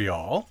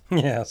Montreal,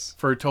 Yes.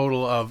 for a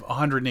total of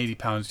 180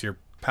 pounds you're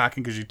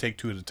packing because you take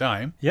 2 at a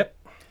time, Yep.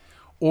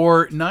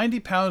 or 90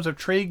 pounds of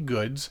trade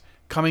goods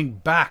coming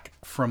back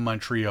from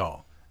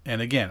Montreal. And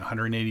again,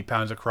 180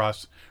 pounds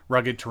across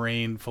rugged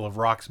terrain full of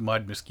rocks,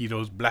 mud,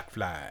 mosquitoes, black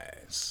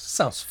flies.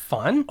 Sounds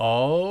fun.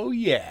 Oh,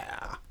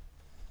 yeah.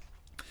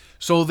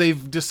 So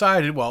they've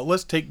decided, well,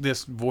 let's take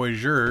this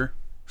Voyageur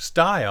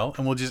style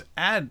and we'll just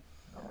add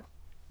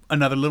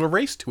another little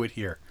race to it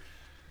here.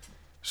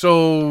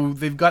 So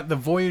they've got the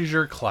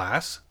Voyageur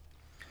class,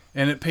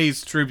 and it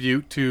pays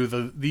tribute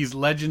to these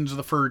legends of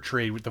the fur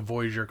trade with the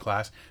Voyageur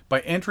class.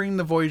 By entering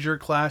the Voyageur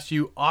class,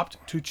 you opt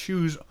to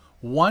choose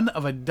one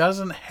of a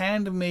dozen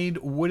handmade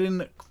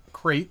wooden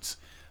crates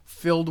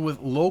filled with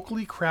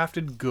locally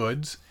crafted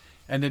goods,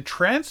 and to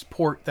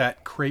transport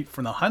that crate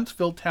from the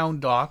Huntsville town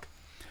dock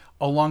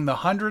along the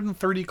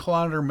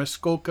 130-kilometer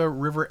Muskoka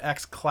River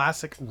X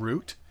Classic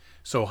route,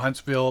 so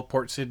Huntsville,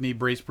 Port Sydney,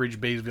 Bracebridge,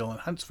 Baysville,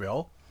 and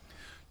Huntsville,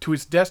 to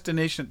its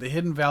destination at the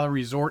Hidden Valley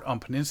Resort on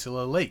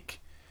Peninsula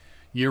Lake.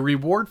 Your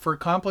reward for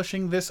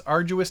accomplishing this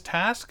arduous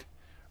task?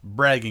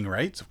 Bragging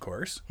rights, of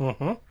course.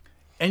 Mm-hmm.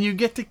 And you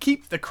get to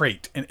keep the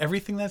crate and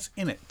everything that's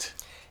in it.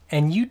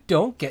 And you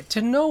don't get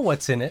to know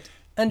what's in it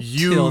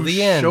until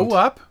the end. You show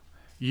up,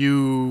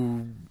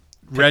 you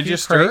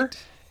register,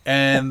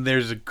 and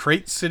there's a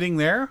crate sitting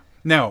there.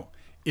 Now,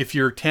 if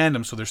you're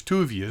tandem, so there's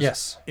 2 of you,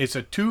 Yes. it's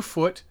a 2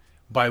 foot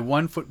by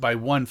 1 foot by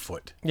 1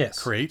 foot Yes.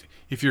 crate.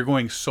 If you're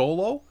going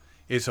solo,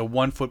 it's a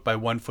 1 foot by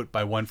 1 foot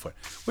by 1 foot,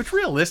 which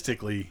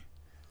realistically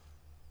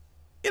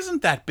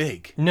isn't that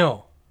big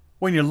No.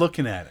 when you're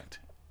looking at it.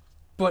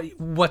 But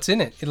what's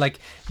in it? Like,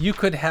 you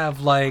could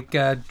have, like,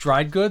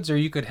 dried goods, or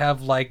you could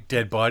have, like,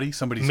 Dead body,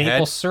 somebody's maple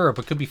head, syrup.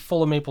 It could be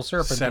full of maple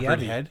syrup. And be severed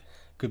heavy. head.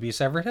 Could be a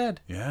severed head.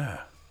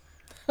 Yeah.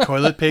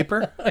 Toilet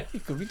paper.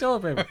 It could be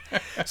toilet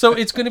paper. So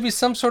it's going to be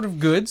some sort of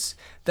goods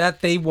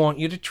that they want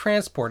you to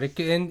transport.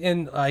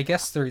 And I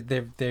guess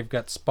they've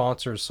got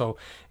sponsors, so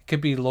it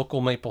could be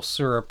local maple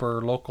syrup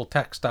or local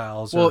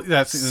textiles. Well, or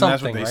that's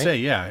what they right? say.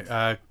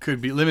 Yeah,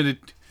 could be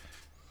limited.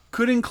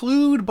 Could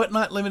include, but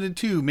not limited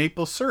to,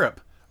 maple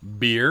syrup,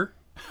 beer,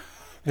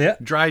 Yeah.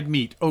 dried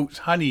meat, oats,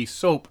 honey,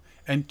 soap,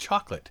 and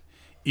chocolate.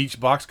 Each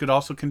box could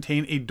also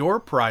contain a door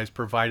prize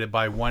provided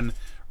by one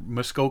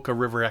Muskoka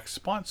River X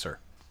sponsor.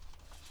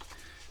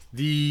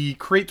 The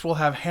crates will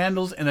have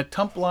handles and a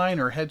tump line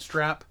or head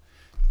strap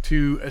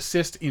to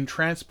assist in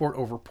transport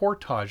over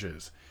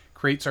portages.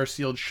 Crates are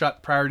sealed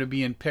shut prior to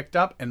being picked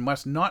up and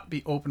must not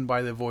be opened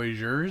by the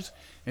voyageurs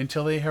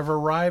until they have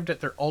arrived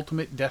at their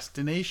ultimate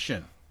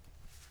destination.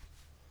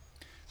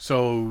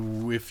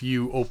 So if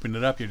you open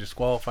it up, you're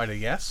disqualified, I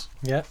guess.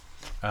 Yeah.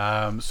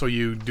 So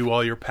you do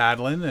all your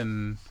paddling,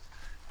 and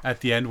at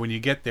the end, when you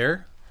get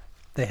there,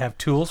 They have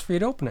tools for you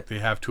to open it. they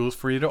have tools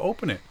for you to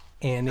open it.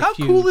 And if How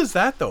cool is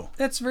that, though?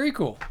 That's very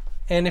cool.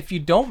 And if you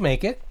don't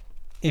make it,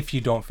 if you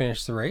don't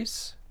finish the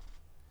race,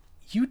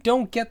 you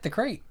don't get the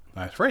crate.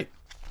 That's right.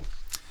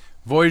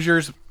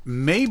 Voyageurs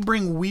may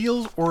bring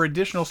wheels or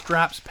additional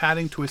straps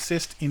padding to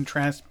assist in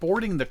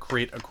transporting the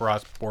crate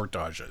across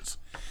portages.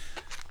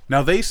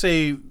 Now, they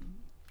say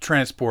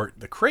transport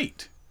the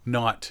crate,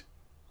 not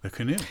the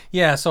canoe.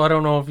 Yeah, so I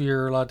don't know if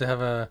you're allowed to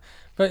have a...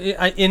 But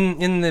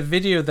in the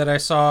video that I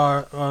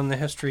saw on the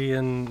history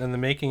and the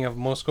making of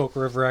Muskoka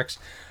River X,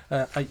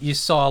 you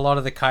saw a lot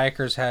of the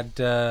kayakers had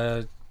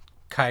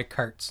kayak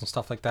carts and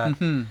stuff like that.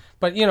 Mm-hmm.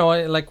 But you know,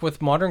 like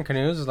with modern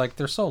canoes, like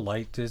they're so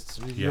light,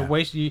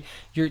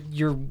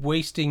 you're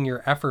wasting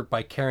your effort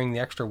by carrying the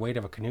extra weight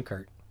of a canoe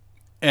cart.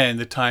 And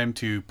the time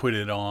to put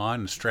it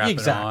on and strap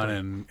it on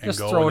and Just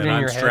go throw and it then in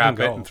your head unstrap and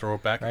it go, and throw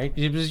it back. right?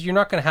 Because you're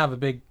not going to have a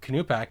big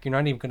canoe pack. You're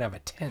not even going to have a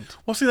tent.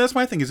 Well, see, that's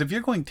my thing is if you're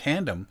going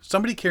tandem,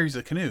 somebody carries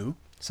the canoe,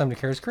 Somebody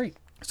carries a crate.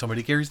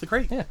 somebody carries the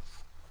crate. Yeah.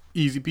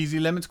 Easy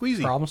peasy lemon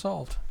squeezy. Problem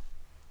solved.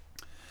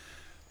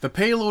 The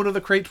payload of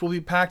the crates will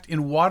be packed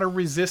in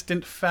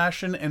water-resistant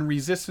fashion and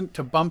resistant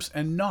to bumps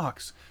and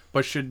knocks,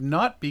 but should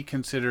not be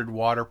considered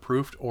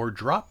waterproofed or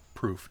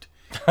drop-proofed.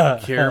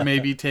 Care may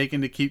be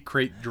taken to keep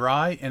crate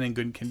dry and in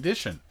good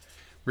condition.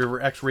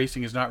 River X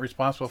Racing is not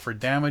responsible for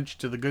damage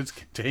to the goods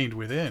contained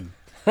within.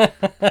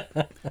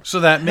 So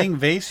that Ming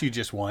vase you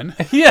just won.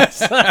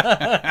 Yes.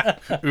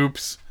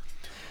 Oops.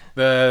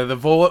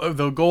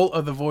 The goal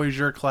of the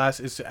Voyager class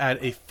is to add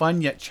a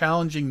fun yet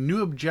challenging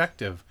new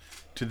objective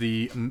to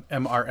the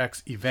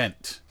MRX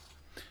event.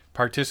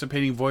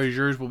 Participating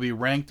Voyagers will be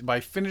ranked by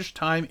finish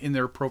time in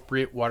their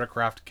appropriate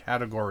watercraft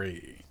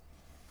category.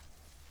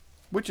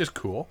 Which is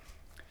cool.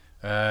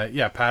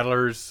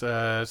 Paddlers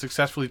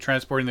successfully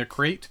transporting their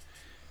crate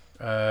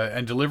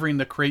and delivering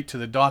the crate to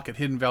the dock at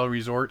Hidden Valley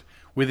Resort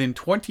within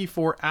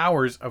 24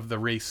 hours of the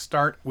race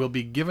start will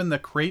be given the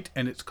crate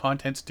and its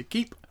contents to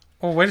keep.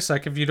 Oh, wait a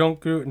sec. If you don't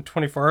go in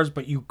 24 hours,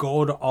 but you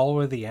go to all the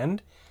way to the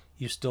end,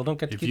 you still don't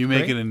get to keep If you the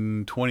make crate? it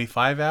in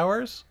 25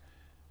 hours,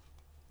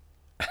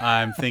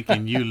 I'm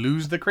thinking you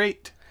lose the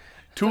crate.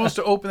 Tools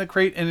to open the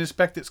crate and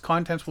inspect its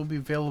contents will be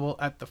available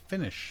at the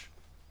finish.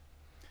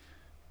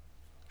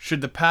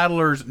 Should the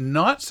paddlers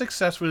not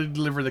successfully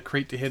deliver the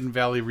crate to Hidden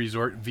Valley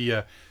Resort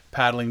via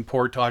paddling,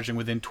 portaging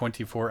within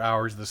 24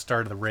 hours of the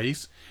start of the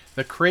race,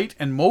 the crate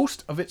and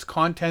most of its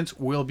contents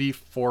will be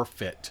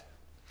forfeit.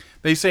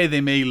 They say they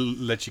may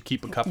let you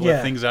keep a couple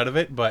of things out of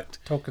it, but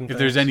Token if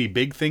there's things. any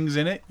big things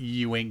in it,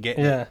 you ain't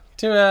getting it. Yeah.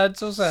 Too bad.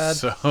 So sad.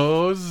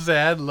 So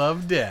sad,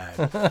 love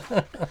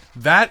dad.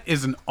 That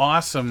is an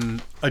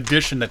awesome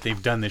addition that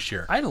they've done this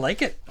year. I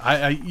like it.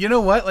 I you know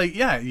what? Like,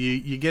 yeah,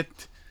 you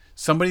get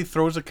somebody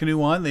throws a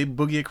canoe on, they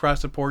boogie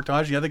across the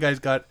portage. The other guy's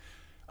got,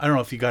 I don't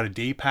know if you got a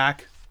day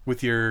pack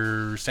with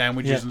your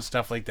sandwiches and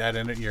stuff like that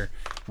in it, your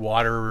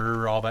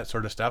water, all that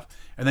sort of stuff,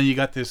 and then you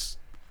got this.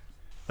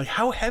 Like,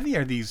 how heavy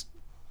are these?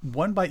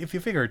 If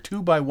you figure a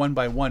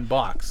 2x1x1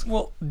 box,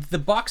 Well, the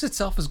box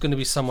itself is going to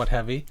be somewhat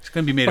heavy. it's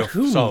going to be made But of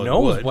who solid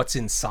knows wood. what's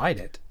inside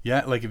it?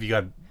 Yeah, like if you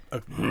got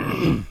a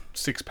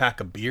 6-pack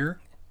of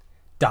beer,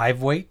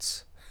 Dive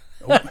weights.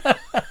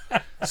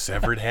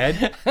 severed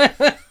head,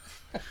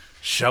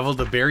 shovel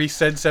to bury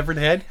said severed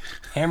head.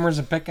 Hammers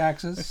and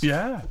pickaxes.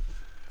 Yeah.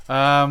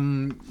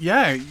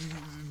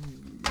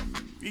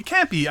 It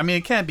can't be. I mean,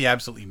 it can't be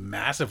absolutely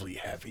massively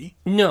heavy.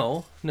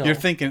 No. You're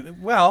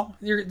thinking, well,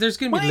 There's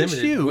going to be mind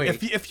limited you,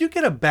 weight. if you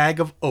get a bag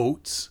of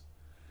oats,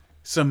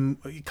 a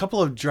couple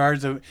of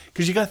jars of,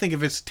 because you got to think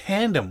if it's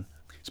tandem,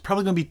 it's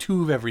probably going to be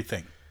 2 of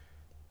everything.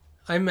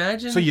 I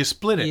imagine. So you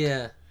split it.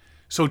 Yeah.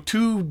 So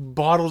 2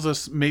 bottles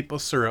of maple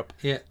syrup,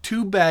 Yeah.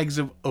 2 bags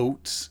of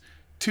oats,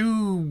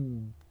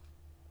 2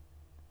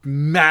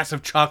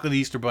 massive chocolate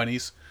Easter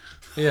bunnies.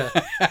 Yeah.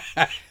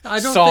 I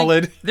don't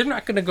Solid. think they're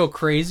not going to go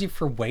crazy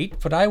for weight,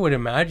 but I would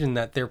imagine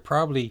that they're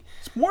probably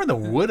It's more the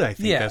wood, I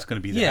think, that's going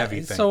to be the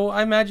heavy thing. So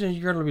I imagine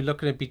you're going to be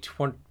looking at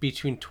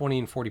between 20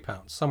 and 40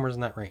 pounds, somewhere in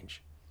that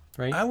range,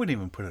 right? I wouldn't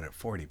even put it at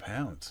 40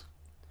 pounds.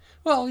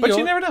 Well, But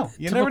you never know.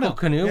 You never typical know.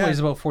 canoe Yeah. weighs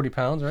about 40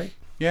 pounds, right?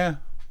 Yeah.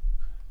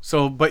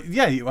 So, but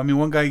yeah, I mean,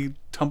 one guy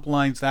tump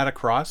lines that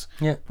across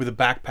Yeah. with a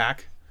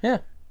backpack Yeah.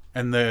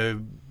 and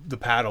the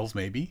paddles,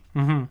 maybe.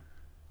 Mm-hmm.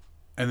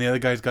 And the other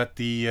guy's got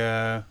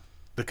the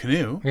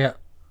canoe Yeah.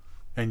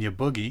 and you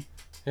boogie.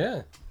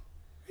 Yeah.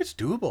 It's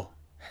doable.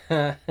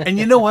 And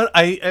you know what?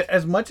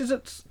 As much as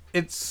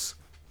it's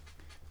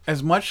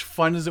as much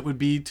fun as it would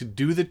be to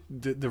do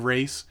the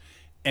race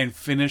and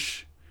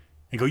finish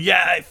and go,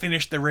 yeah, I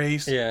finished the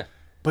race. Yeah.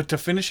 But to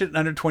finish it in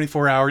under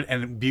 24 hours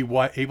and be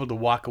able to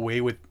walk away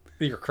with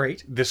Your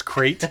crate. this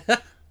crate,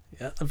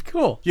 Yeah.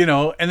 Cool. you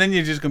know, and then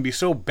you're just going to be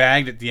so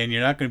bagged at the end,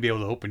 you're not going to be able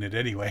to open it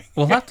anyway.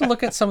 We'll have to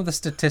look at some of the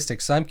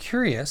statistics. I'm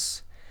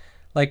curious,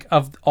 like,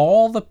 of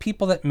all the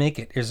people that make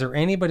it, is there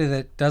anybody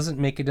that doesn't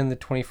make it in the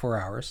 24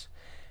 hours?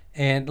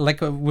 And like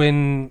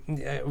when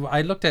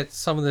I looked at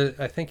some of the,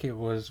 I think it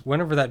was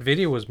whenever that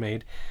video was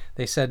made,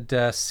 they said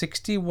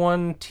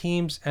 61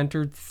 teams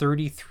entered,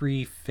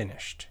 33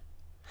 finished.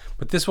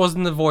 But this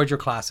wasn't the Voyager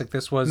Classic.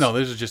 This was No,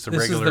 this is just a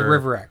this regular. is the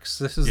River X.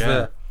 This is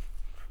Yeah.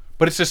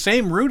 But it's the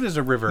same route as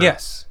a river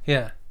yes,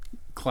 yeah,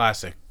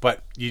 classic,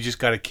 but you just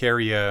got to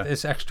carry a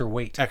it's extra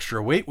weight.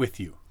 extra weight with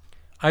you.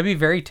 I'd be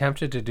very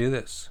tempted to do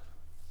this.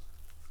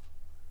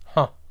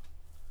 Huh.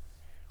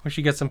 We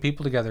should get some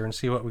people together and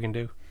see what we can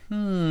do.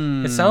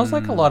 It sounds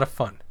like a lot of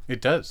fun.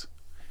 It does.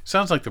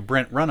 Sounds like the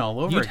Brent Run all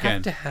over You'd again,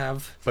 have to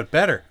have but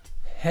better.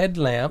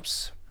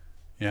 headlamps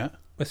Yeah.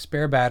 with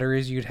spare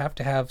batteries. You'd have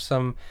to have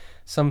some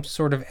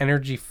sort of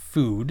energy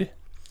food.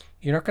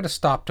 You're not going to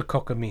stop to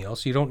cook a meal,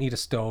 so you don't need a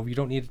stove. You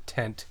don't need a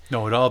tent.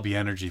 No, it'd all be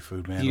energy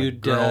food, man. Like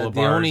You'd granola the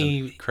bars only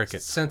and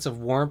crickets. sense of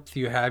warmth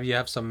you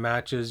have some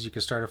matches. You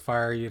could start a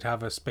fire. You'd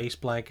have a space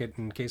blanket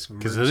in case of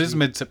Because emergency. it is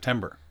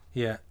mid-September.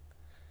 Yeah.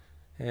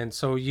 And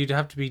so you'd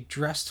have to be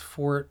dressed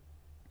for it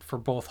for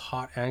both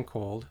hot and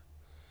cold.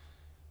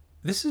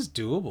 This is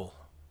doable.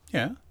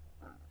 Yeah.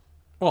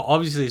 Well,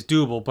 obviously it's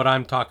doable, but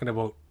I'm talking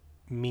about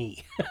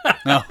me.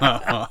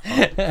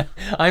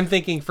 I'm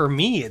thinking for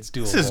me it's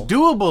doable. This is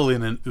doable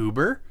in an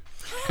Uber.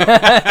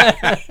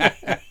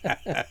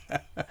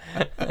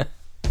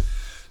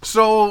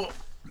 So,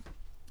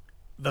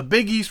 the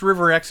Big East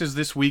River X is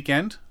this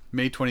weekend,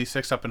 May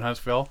 26th up in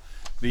Huntsville.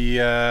 The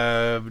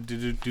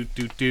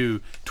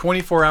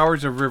 24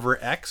 Hours of River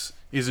X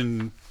is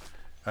in...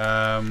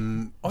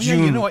 June.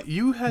 You know what?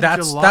 You had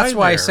July That's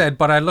why I there. said,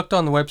 but I looked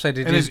on the website.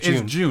 It's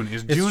June. It's June.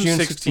 It's June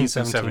 16th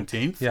and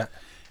 17th. Yeah.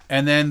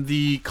 And then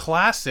the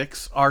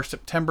classics are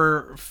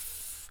September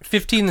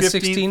 15 and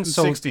 16. and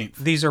So 16th.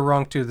 these are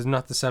wrong too. There's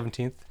not the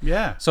 17th.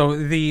 Yeah. So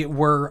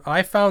where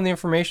I found the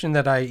information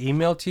that I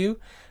emailed to you,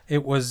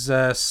 it was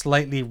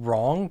slightly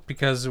wrong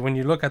because when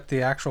you look at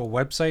the actual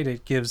website,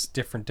 it gives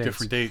different dates.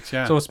 Different dates,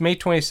 yeah. So it's May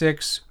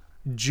 26,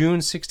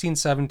 June 16,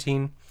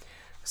 17,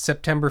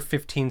 September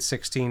 15,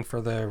 16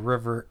 for the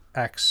River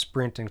X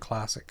Sprint and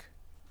Classic.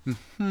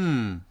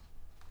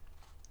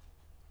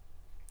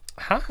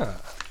 Huh.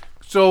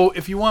 So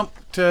if you want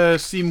to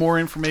see more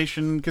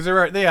information, because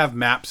they have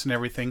maps and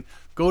everything,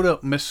 go to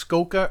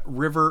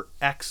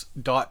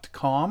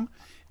MuskokaRiverX.com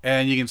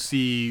and you can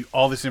see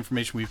all this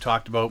information we've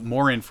talked about,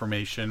 more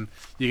information.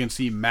 You can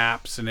see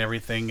maps and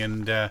everything,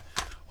 and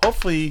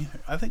hopefully,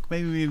 I think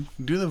maybe we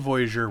do the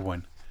Voyageur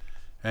one,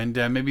 and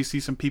maybe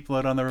see some people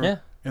out on the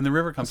in the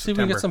river come See if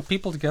we September. can get some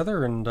people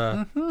together and...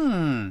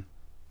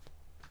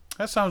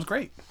 That sounds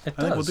great. I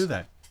think we'll does. do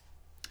that.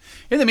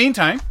 In the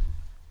meantime,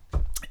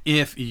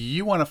 if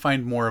you want to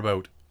find more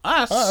about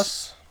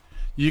us,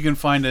 you can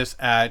find us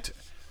at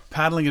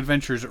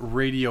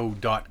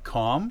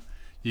paddlingadventuresradio.com.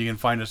 You can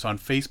find us on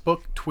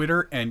Facebook,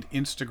 Twitter, and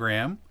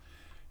Instagram.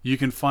 You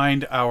can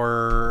find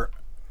our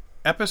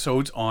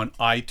episodes on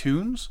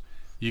iTunes.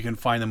 You can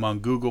find them on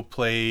Google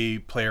Play,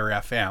 Player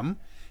FM.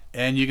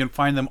 And you can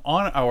find them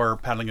on our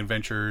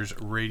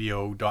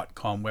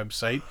paddlingadventuresradio.com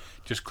website.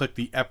 Just click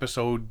the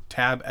episode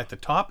tab at the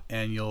top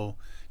and you'll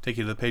take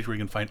you to the page where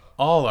you can find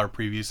all our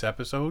previous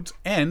episodes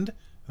and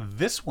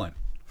this one.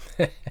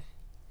 I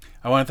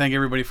want to thank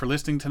everybody for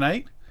listening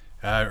tonight.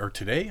 Or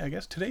today, I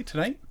guess. Today,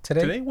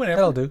 whenever.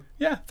 That'll do.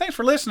 Yeah, thanks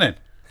for listening.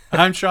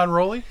 I'm Sean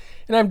Rowley.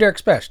 And I'm Derek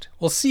Specht.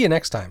 We'll see you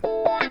next time.